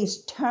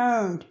stays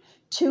turned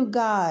to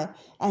God.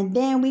 And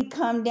then we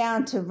come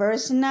down to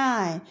verse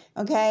 9.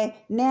 Okay,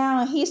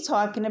 now he's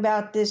talking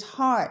about this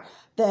heart.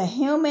 The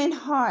human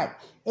heart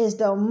is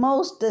the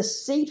most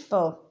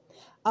deceitful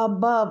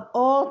above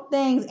all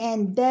things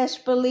and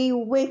desperately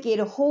wicked.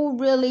 Who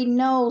really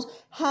knows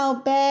how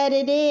bad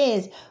it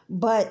is?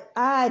 But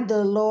I,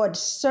 the Lord,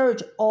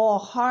 search all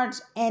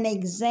hearts and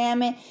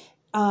examine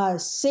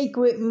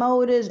secret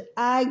motives.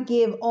 I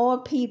give all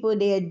people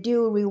their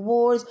due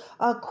rewards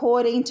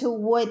according to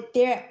what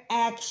their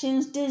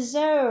actions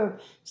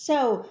deserve.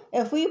 So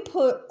if we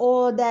put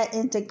all that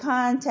into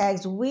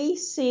context, we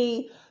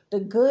see the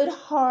good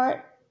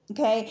heart,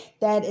 okay,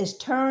 that is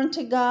turned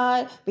to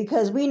God,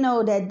 because we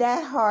know that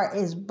that heart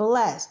is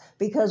blessed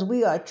because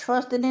we are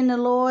trusted in the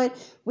Lord.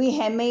 We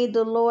have made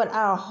the Lord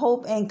our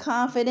hope and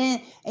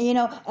confidence,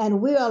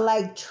 and we are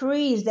like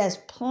trees that's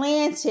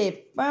planted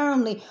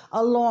firmly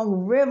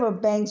along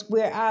riverbanks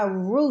where our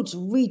roots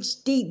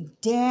reach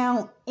deep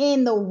down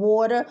in the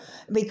water,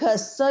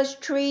 because such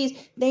trees,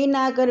 they're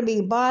not going to be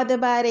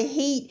bothered by the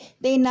heat.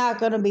 They're not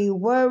going to be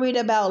worried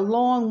about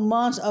long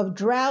months of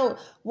drought.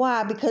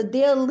 Why? Because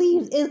their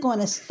leaves is going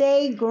to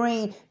stay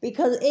green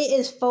because it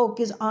is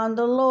focused on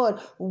the Lord.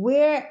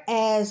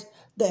 Whereas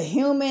the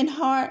human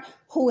heart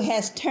who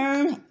has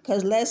turned,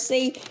 because let's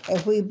see,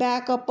 if we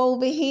back up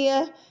over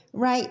here,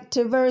 right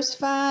to verse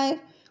 5,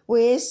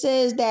 where it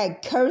says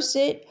that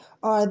cursed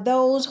are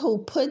those who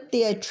put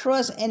their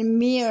trust in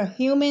mere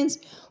humans,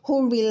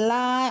 who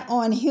rely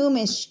on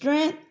human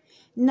strength.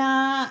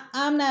 Nah,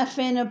 I'm not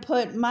finna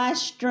put my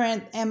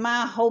strength and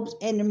my hopes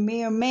in the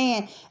mere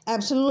man.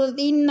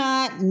 Absolutely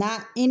not.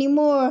 Not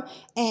anymore.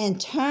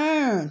 And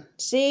turn.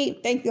 See?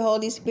 Thank you,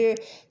 Holy Spirit.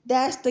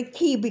 That's the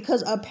key,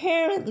 because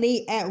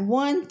apparently at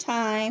one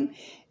time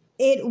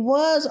it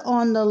was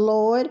on the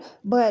Lord,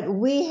 but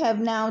we have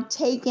now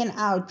taken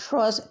our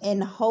trust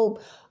and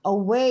hope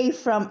away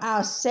from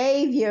our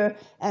Savior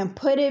and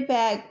put it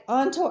back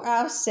onto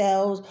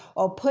ourselves,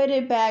 or put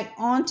it back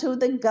onto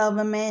the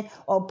government,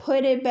 or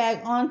put it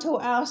back onto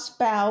our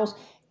spouse,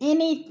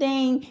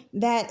 anything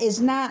that is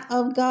not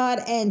of God,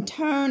 and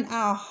turn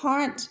our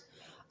hearts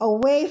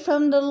away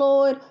from the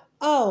Lord,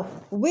 oh,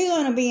 we're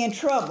going to be in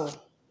trouble.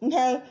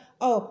 Okay?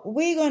 Oh,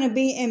 we're going to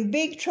be in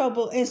big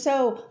trouble. And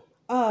so,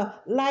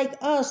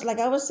 like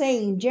I was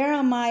saying,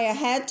 Jeremiah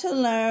had to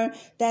learn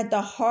that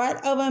the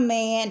heart of a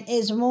man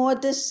is more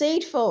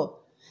deceitful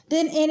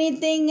than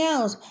anything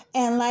else.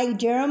 And like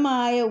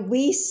Jeremiah,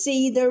 we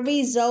see the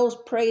results,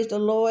 praise the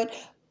Lord,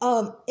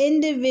 of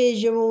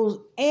individuals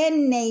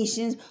and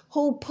nations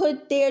who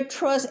put their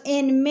trust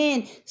in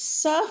men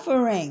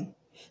suffering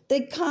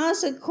the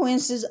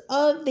consequences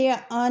of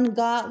their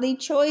ungodly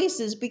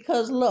choices.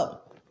 Because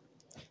look,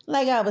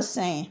 like I was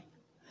saying,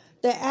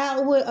 the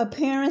outward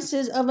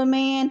appearances of a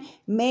man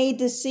may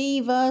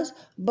deceive us,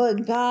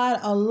 but God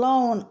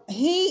alone,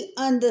 He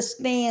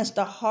understands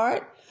the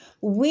heart.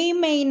 We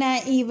may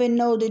not even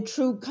know the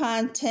true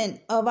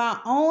content of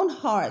our own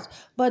hearts,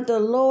 but the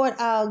Lord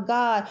our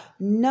God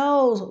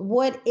knows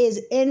what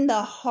is in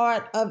the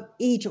heart of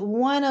each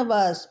one of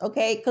us.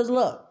 Okay? Because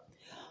look,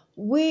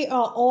 we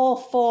are all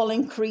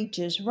fallen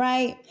creatures,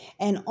 right?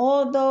 And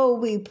although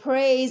we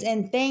praise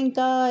and thank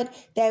God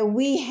that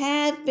we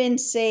have been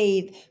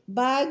saved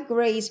by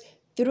grace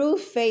through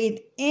faith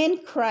in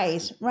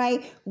Christ,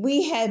 right?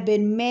 We have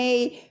been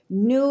made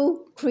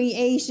new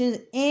creations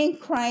in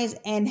Christ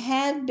and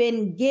have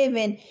been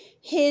given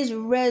His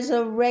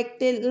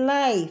resurrected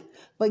life.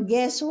 But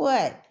guess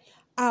what?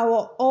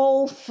 Our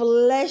old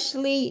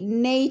fleshly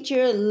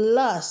nature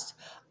lusts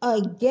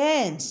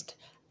against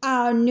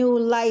our new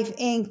life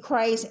in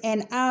Christ,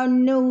 and our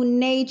new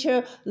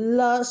nature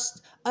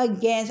lusts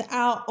against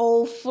our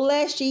old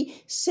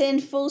fleshy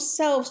sinful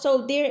self.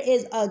 So there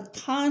is a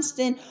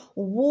constant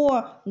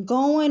war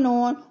going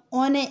on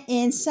the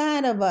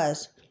inside of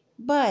us.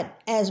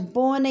 But as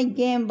born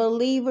again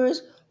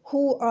believers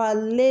who are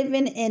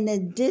living in the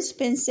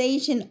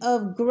dispensation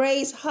of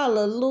grace,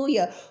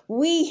 hallelujah,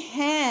 we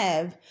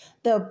have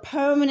the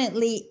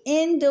permanently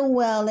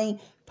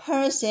indwelling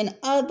person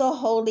of the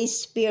Holy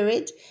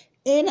Spirit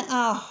in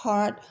our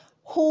heart,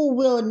 who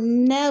will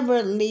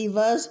never leave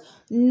us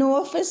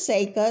nor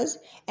forsake us,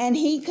 and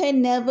He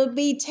can never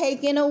be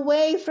taken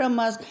away from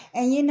us.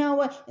 And you know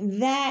what?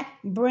 That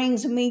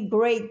brings me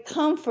great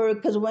comfort,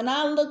 because when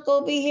I look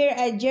over here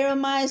at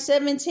Jeremiah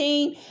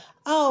 17,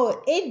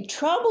 oh, it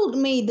troubled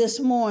me this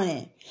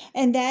morning.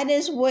 And that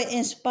is what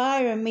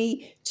inspired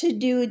me to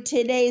do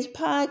today's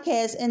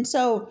podcast. And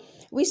so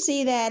we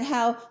see that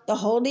how the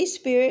Holy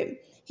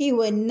Spirit, He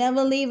would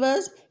never leave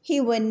us. He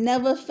would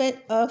never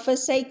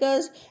forsake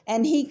us,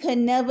 and He could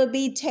never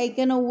be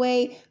taken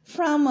away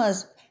from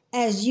us,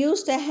 as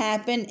used to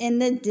happen in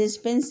the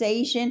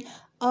dispensation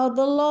of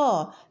the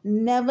law.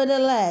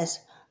 Nevertheless,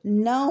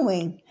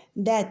 knowing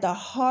that the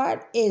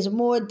heart is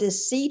more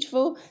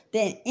deceitful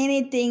than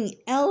anything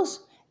else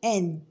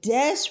and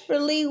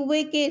desperately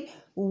wicked,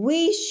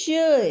 we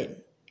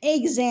should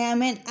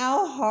examine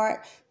our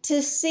heart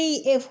to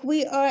see if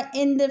we are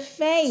in the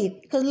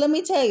faith. Because let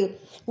me tell you,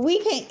 we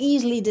can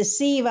easily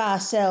deceive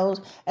ourselves,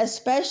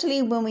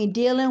 especially when we're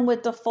dealing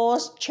with the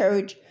false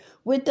church,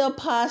 with the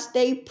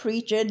apostate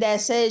preacher that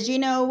says, you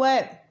know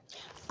what?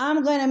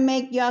 I'm going to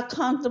make y'all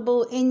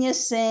comfortable in your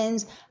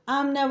sins.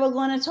 I'm never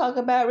going to talk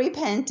about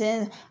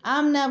repentance.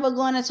 I'm never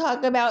going to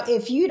talk about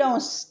if you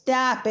don't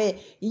stop it,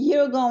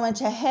 you're going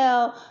to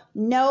hell.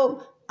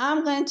 Nope.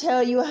 I'm going to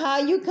tell you how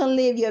you can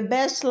live your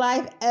best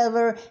life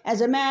ever. As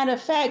a matter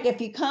of fact,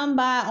 if you come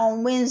by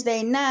on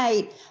Wednesday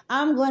night,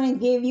 I'm going to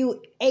give you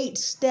 8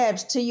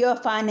 steps to your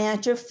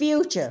financial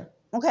future.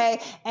 Okay,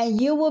 and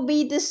you will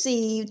be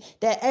deceived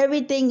that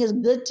everything is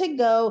good to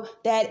go,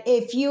 that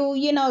if if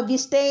you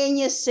stay in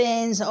your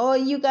sins, all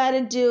you got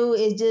to do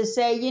is just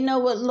say, you know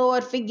what,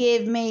 Lord,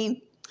 forgive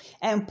me,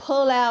 and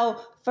pull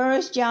out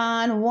 1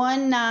 John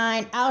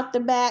 1:9 out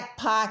the back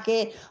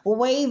pocket,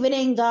 wave it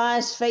in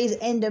God's face,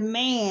 and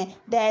demand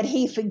that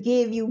He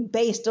forgive you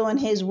based on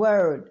His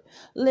word.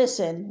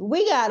 Listen,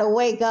 we got to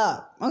wake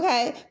up,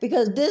 okay?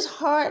 Because this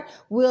heart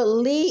will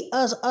lead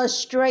us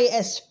astray,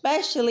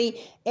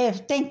 especially if,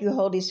 thank you,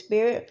 Holy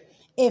Spirit,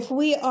 if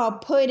we are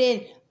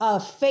putting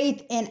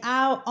faith in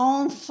our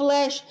own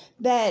flesh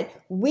that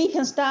we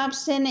can stop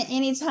sinning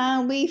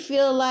anytime we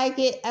feel like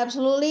it.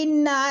 Absolutely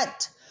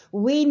not.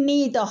 We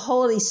need the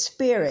Holy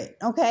Spirit,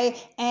 okay?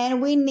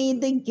 And we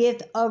need the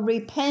gift of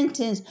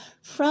repentance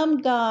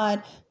from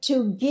God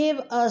to give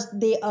us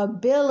the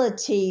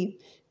ability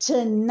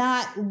to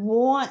not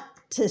want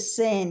to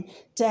sin,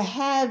 to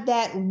have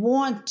that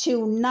want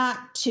to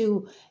not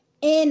to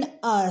in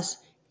us,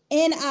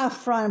 in our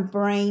front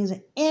brains,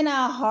 in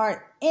our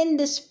heart, in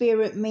the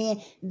spirit,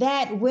 man,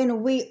 that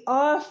when we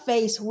are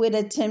faced with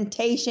a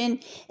temptation,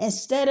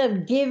 instead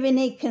of giving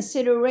it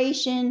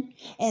consideration,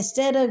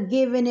 instead of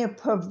giving it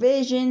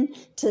provision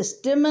to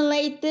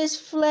stimulate this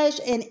flesh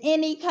in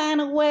any kind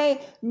of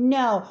way,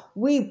 no,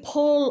 we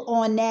pull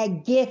on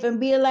that gift and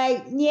be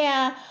like,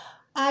 yeah,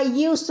 I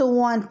used to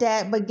want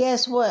that, but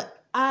guess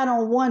what? I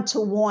don't want to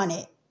want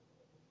it.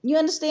 You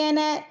understand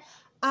that?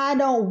 I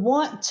don't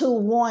want to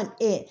want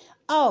it.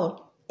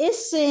 Oh,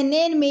 it's sin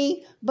in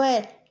me,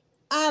 but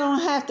I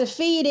don't have to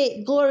feed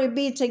it. Glory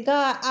be to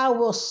God. I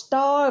will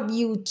starve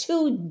you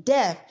to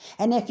death.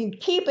 And if you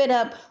keep it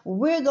up,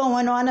 we're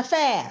going on a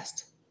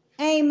fast.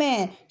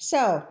 Amen.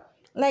 So,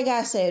 like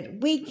I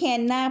said, we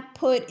cannot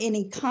put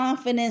any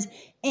confidence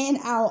in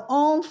our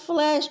own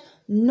flesh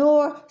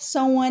nor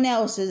someone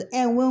else's.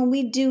 And when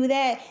we do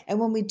that, and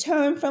when we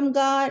turn from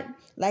God,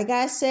 like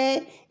I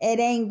said, it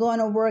ain't going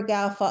to work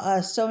out for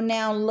us. So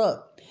now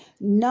look,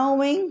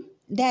 knowing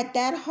that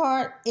that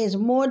heart is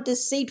more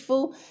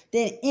deceitful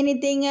than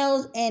anything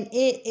else and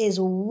it is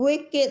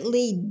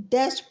wickedly,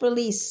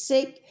 desperately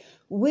sick,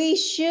 we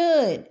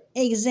should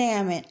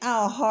examine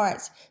our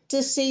hearts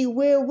to see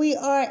where we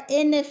are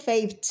in the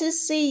faith, to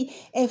see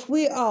if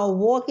we are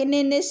walking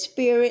in the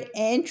spirit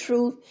and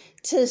truth,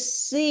 to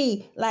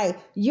see, like,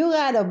 you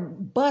got to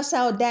bust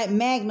out that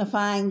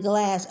magnifying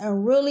glass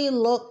and really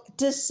look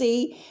to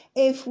see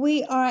if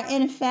we are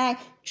in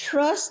fact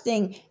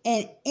trusting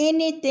in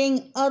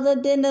anything other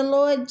than the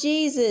Lord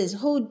Jesus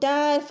who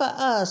died for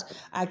us.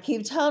 I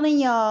keep telling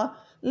y'all,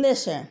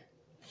 listen,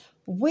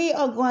 we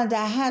are going to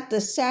have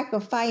to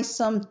sacrifice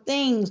some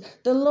things.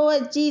 The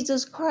Lord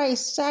Jesus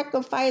Christ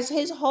sacrificed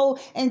his whole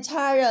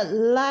entire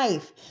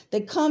life to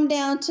come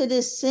down to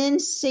this sin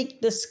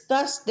sick,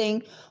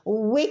 disgusting,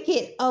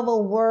 wicked of a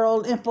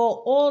world. And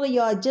for all of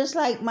y'all, just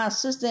like my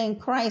sister in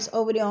Christ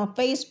over there on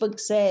Facebook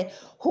said,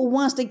 who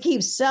wants to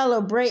keep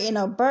celebrating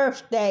a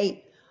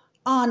birthday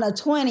on the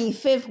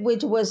 25th,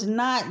 which was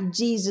not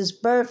Jesus'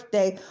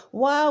 birthday,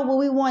 why would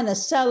we want to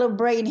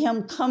celebrate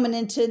him coming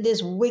into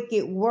this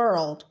wicked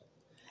world?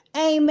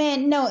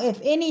 Amen. No,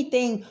 if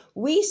anything,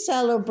 we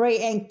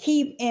celebrate and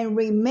keep in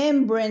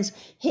remembrance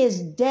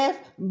his death,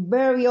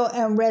 burial,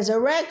 and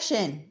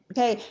resurrection.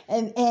 Okay,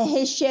 and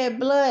his shed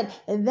blood.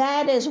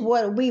 That is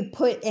what we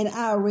put in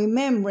our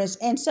remembrance.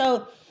 And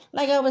so,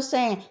 like I was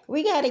saying,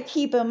 we got to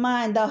keep in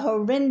mind the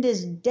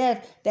horrendous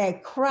death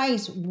that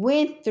Christ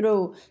went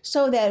through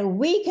so that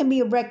we can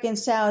be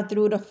reconciled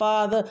through the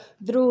Father,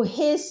 through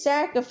his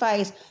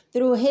sacrifice,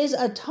 through his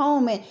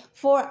atonement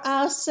for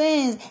our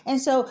sins.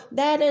 And so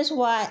that is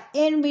why,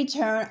 in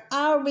return,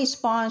 our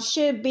response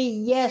should be,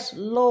 yes,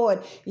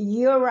 Lord,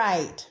 you're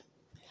right.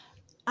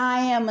 I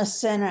am a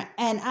sinner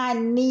and I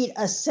need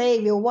a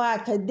Savior. Why?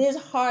 Because this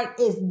heart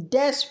is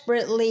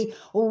desperately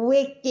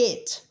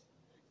wicked.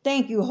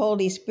 Thank you,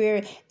 Holy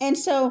Spirit. And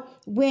so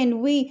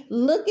when we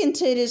look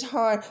into this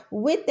heart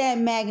with that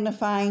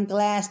magnifying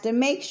glass to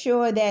make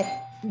sure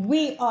that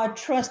we are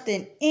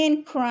trusting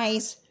in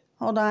Christ.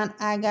 Hold on,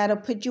 I got to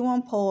put you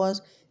on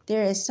pause.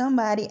 There is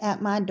somebody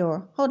at my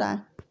door. Hold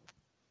on.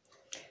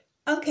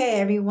 Okay,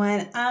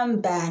 everyone,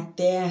 I'm back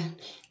there.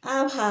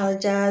 I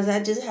apologize.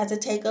 I just had to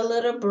take a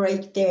little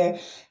break there.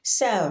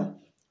 So,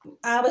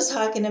 I was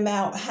talking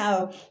about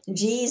how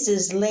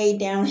Jesus laid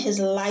down his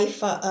life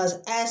for us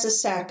as a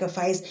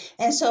sacrifice.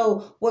 And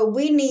so, what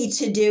we need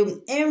to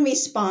do in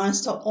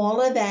response to all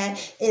of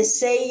that is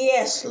say,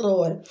 yes,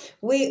 Lord,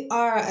 we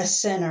are a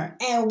sinner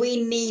and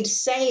we need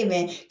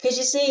saving. Because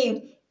you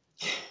see,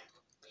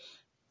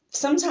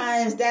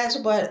 sometimes that's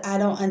what I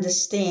don't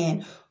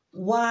understand.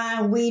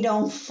 Why we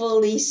don't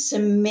fully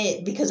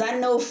submit. Because I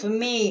know for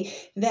me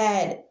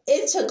that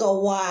it took a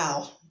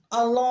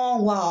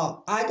long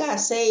while. I got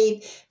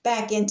saved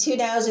back in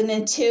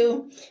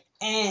 2002.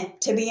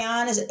 And to be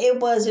honest, it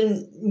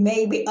wasn't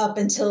maybe up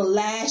until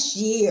last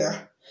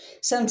year,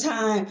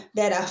 sometime,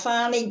 that I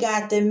finally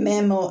got the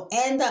memo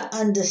and the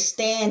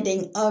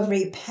understanding of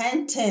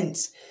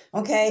repentance.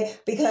 Okay,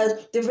 because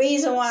the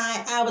reason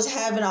why I was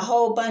having a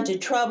whole bunch of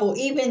trouble,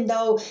 even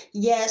though,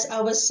 yes,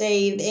 I was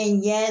saved,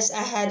 and yes,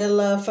 I had a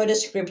love for the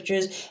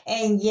scriptures,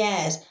 and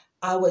yes,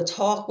 I would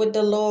talk with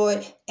the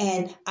Lord,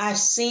 and I've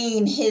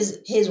seen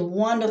his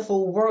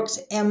wonderful works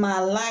in my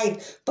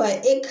life,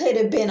 but it could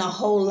have been a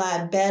whole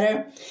lot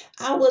better.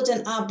 I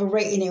wasn't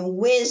operating in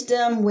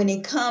wisdom when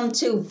it come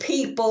to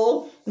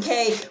people,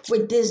 okay,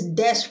 with this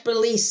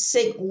desperately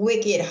sick,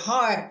 wicked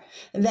heart,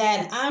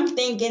 that I'm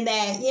thinking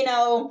that,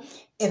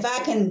 if I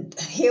can,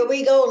 here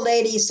we go,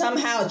 ladies,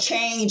 somehow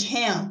change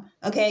him.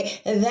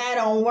 Okay, that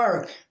don't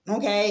work.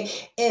 Okay,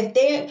 if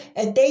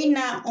they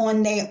not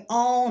on their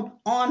own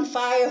on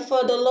fire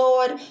for the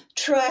Lord,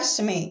 trust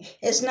me,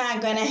 it's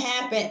not gonna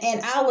happen.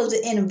 And I was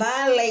in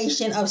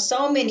violation of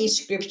so many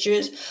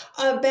scriptures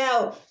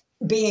about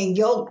being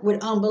yoked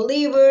with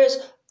unbelievers.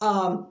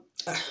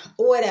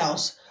 What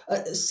else?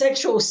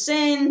 Sexual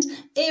sins.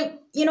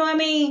 You know what I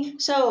mean?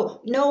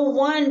 So no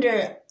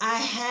wonder I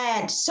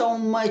had so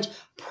much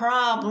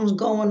problems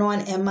going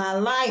on in my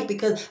life,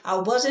 because I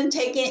wasn't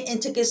taking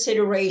into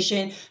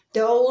consideration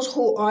those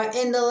who are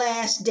in the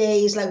last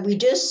days, like we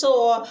just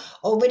saw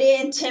over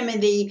there in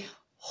Timothy,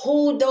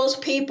 who those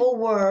people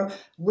were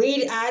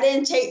I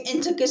didn't take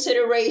into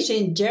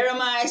consideration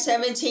Jeremiah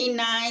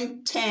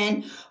 17:9,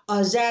 10,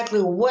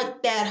 exactly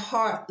what that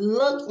heart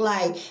looked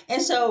like.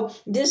 And so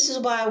this is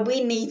why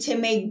we need to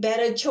make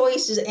better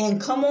choices and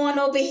come on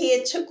over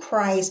here to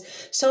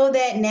Christ so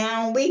that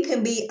now we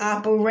can be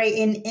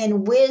operating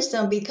in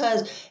wisdom.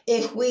 Because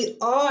if we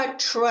are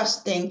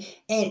trusting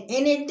in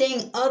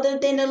anything other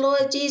than the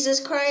Lord Jesus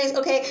Christ,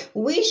 okay,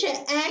 we should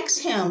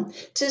ask him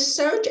to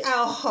search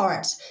our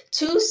hearts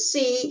to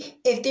see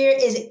if there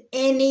is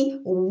any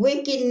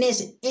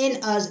wickedness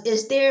in us.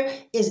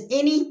 Is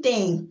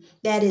anything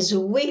that is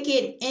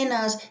wicked in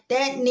us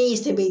that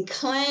needs to be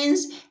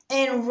cleansed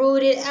and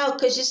rooted out?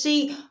 Because you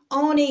see,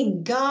 only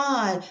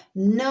God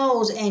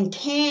knows and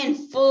can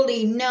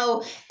fully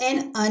know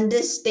and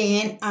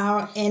understand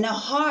our inner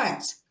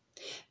hearts.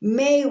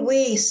 May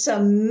we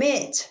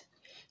submit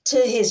to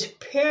his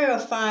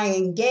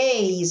purifying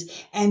gaze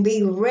and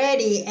be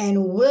ready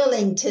and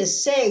willing to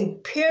say,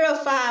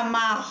 purify my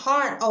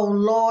heart, O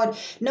Lord,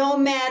 no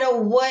matter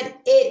what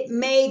it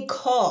may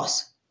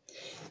cost.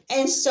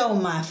 And so,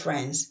 my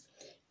friends,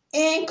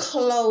 in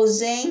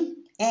closing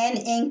and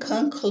in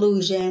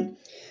conclusion,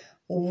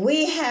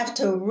 we have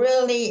to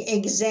really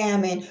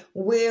examine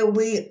where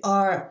we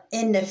are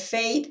in the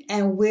faith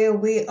and where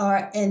we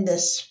are in the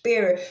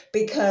spirit.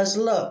 Because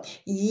look,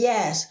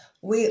 yes,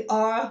 we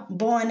are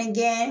born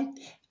again.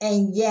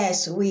 And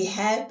yes, we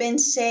have been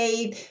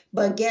saved,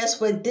 but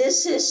guess what?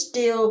 This is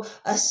still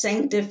a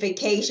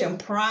sanctification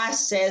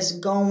process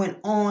going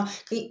on.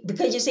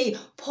 Because you see,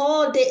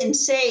 Paul didn't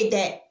say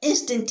that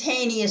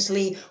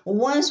instantaneously,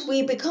 once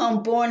we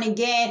become born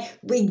again,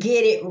 we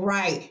get it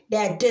right.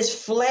 That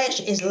this flesh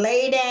is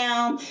laid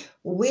down,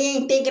 we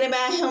ain't thinking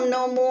about him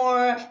no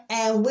more,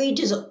 and we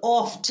just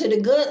off to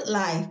the good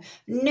life.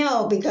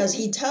 No, because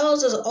he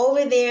tells us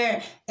over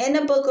there in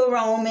the book of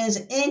Romans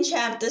in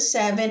chapter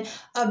 7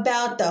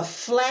 about the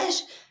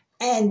flesh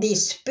and the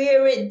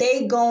spirit.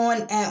 They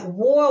going at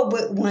war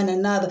with one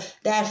another.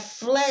 That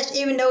flesh,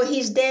 even though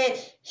he's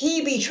dead,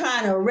 he be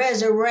trying to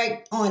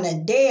resurrect on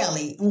a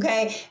daily,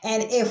 okay?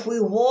 And if we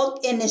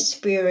walk in the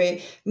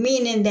spirit,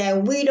 meaning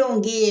that we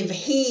don't give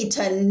heed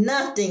to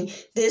nothing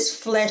this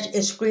flesh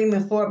is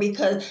screaming for,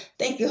 because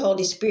thank you,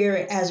 Holy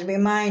Spirit, as a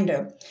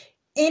reminder.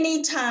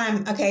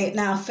 Anytime, okay,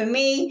 now for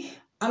me,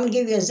 I'm gonna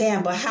give you an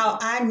example how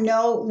I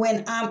know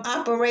when I'm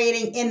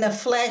operating in the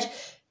flesh.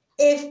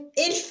 If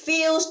it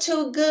feels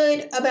too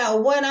good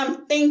about what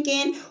I'm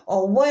thinking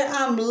or what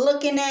I'm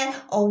looking at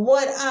or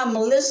what I'm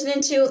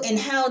listening to and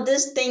how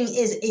this thing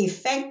is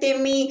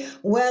affecting me,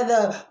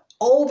 whether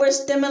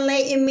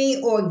overstimulating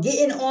me or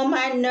getting on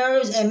my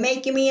nerves and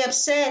making me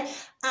upset,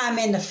 I'm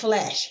in the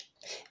flesh.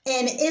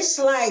 And it's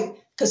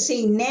like, because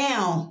see,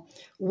 now,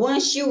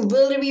 once you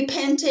really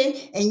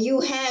repented and you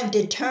have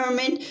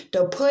determined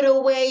to put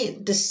away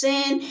the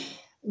sin,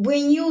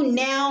 when you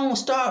now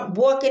start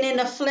walking in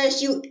the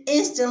flesh, you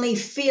instantly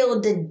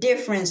feel the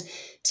difference.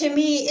 To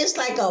me, it's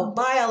like a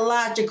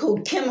biological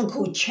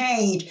chemical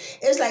change.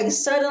 It's like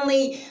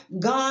suddenly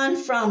gone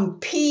from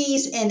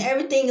peace and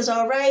everything is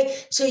all right.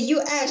 So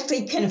you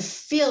actually can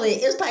feel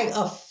it. It's like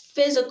a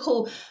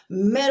physical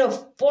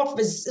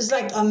metamorphosis. It's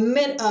like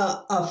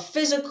a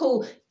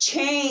physical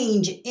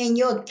change in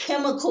your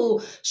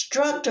chemical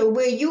structure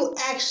where you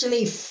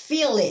actually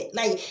feel it.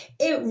 Like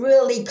it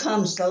really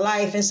comes to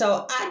life. And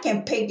so I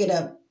can pick it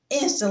up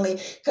instantly,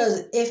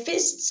 because if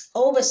it's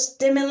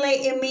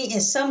overstimulating me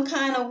in some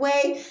kind of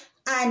way,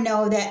 I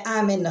know that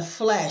I'm in the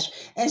flesh.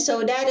 And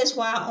so that is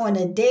why on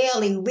a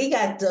daily we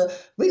got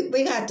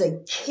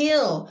to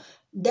kill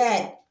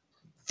that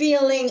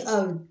feeling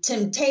of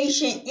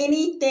temptation,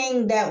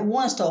 anything that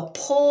wants to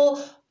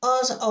pull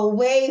us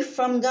away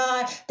from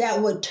God,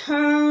 that would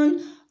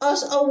turn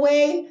us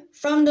away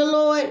from the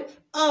Lord.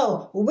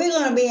 Oh, we're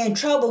going to be in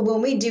trouble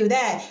when we do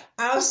that.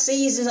 Our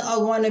seasons are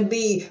going to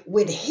be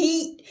with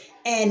heat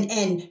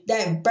and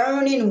that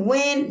burning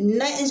wind.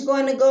 Nothing's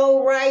going to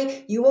go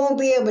right. You won't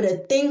be able to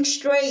think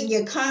straight.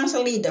 You're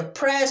constantly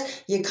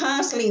depressed. You're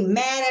constantly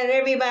mad at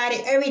everybody.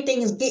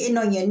 Everything is getting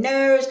on your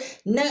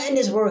nerves. Nothing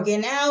is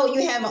working out.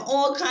 You having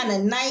all kind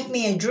of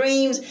nightmare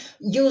dreams.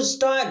 You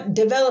start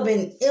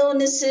developing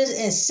illnesses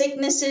and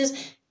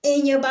sicknesses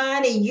in your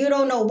body. You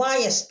don't know why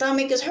your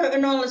stomach is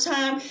hurting all the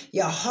time.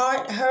 Your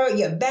heart hurt,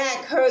 your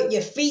back hurt,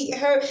 your feet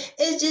hurt.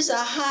 It's just a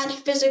hot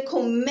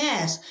physical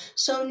mess.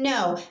 So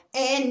no.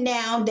 And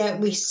now that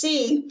we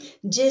see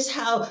just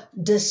how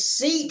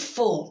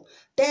deceitful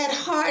that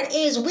heart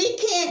is, we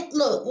can't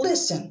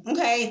listen,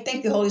 okay?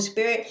 Thank you, Holy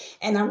Spirit.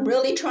 And I'm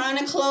really trying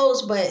to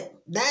close, but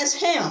that's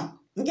him.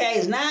 Okay,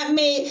 it's not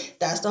me.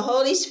 That's the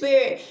Holy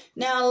Spirit.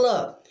 Now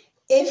look,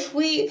 if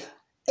we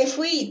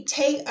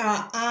take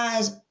our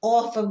eyes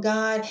off of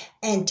God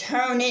and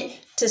turn it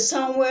to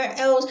somewhere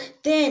else,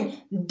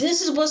 then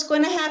this is what's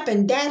going to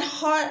happen. That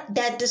heart,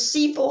 that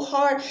deceitful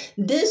heart,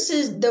 this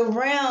is the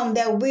realm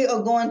that we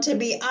are going to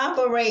be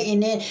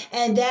operating in,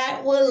 and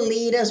that will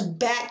lead us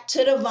back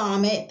to the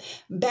vomit,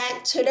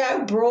 back to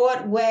that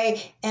broad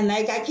way. And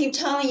like I keep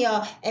telling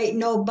y'all, ain't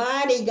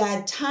nobody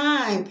got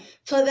time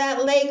for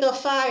that lake of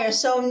fire.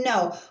 So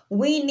no,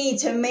 we need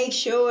to make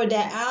sure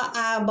that our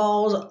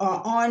eyeballs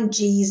are on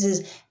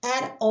Jesus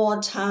at all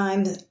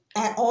times,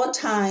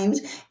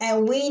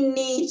 and we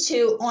need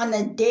to on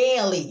a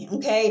daily,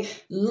 okay,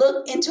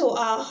 look into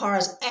our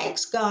hearts,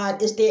 ask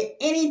God, is there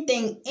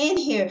anything in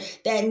here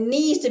that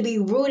needs to be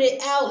rooted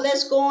out?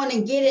 Let's go on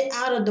and get it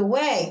out of the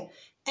way.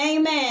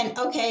 Amen.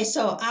 Okay,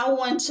 so I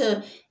want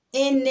to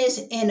end this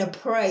in a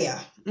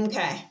prayer.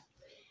 Okay.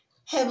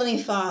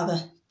 Heavenly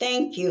Father,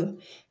 thank you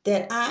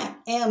that I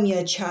am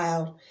your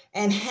child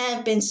and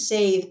have been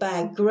saved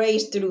by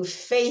grace through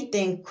faith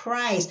in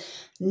Christ.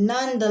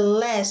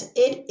 Nonetheless,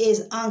 it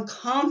is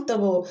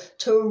uncomfortable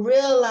to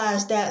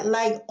realize that,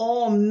 like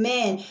all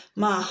men,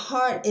 my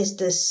heart is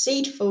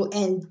deceitful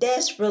and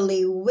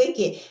desperately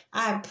wicked.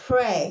 I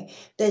pray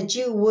that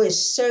you would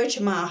search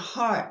my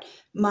heart,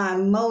 my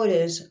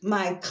motives,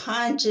 my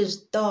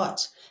conscious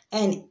thoughts,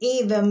 and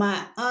even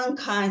my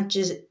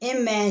unconscious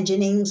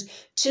imaginings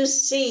to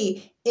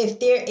see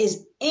if there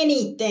is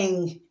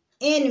anything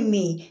in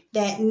me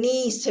that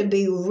needs to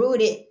be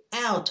rooted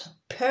out.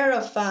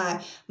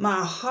 Purify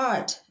my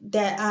heart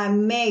that I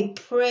may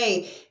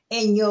pray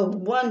in your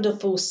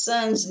wonderful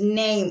Son's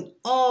name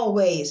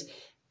always.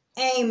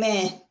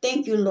 Amen.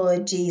 Thank you,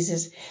 Lord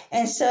Jesus.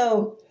 And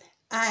so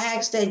I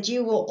ask that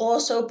you will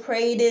also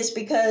pray this,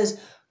 because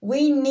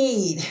we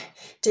need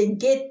to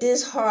get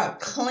this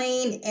heart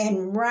clean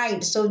and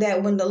right so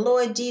that when the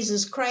Lord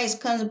Jesus Christ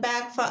comes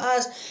back for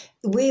us,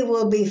 we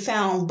will be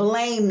found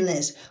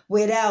blameless,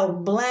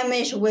 without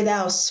blemish,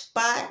 without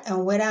spot,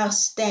 and without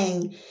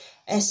stain.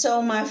 And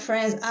so, my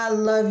friends, I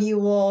love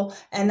you all,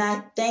 and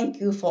I thank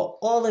you for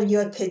all of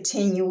your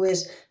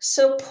continuous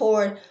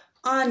support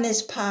on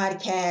this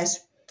podcast.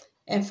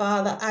 And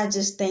Father, I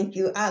just thank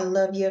you. I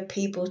love your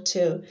people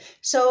too.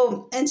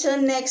 So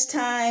until next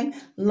time,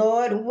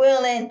 Lord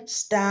willing,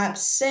 stop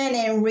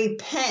sinning,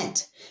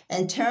 repent,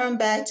 and turn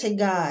back to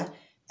God.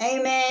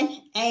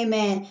 Amen.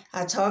 Amen.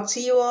 I'll talk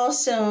to you all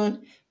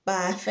soon.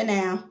 Bye for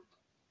now.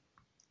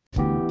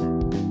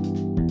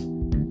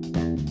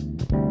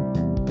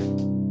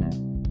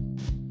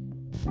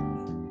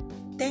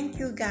 Thank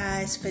you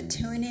guys for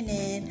tuning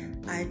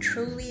in. I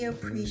truly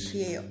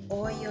appreciate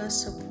all your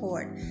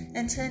support.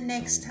 Until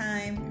next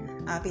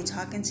time, I'll be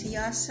talking to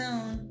y'all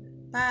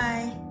soon.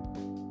 Bye.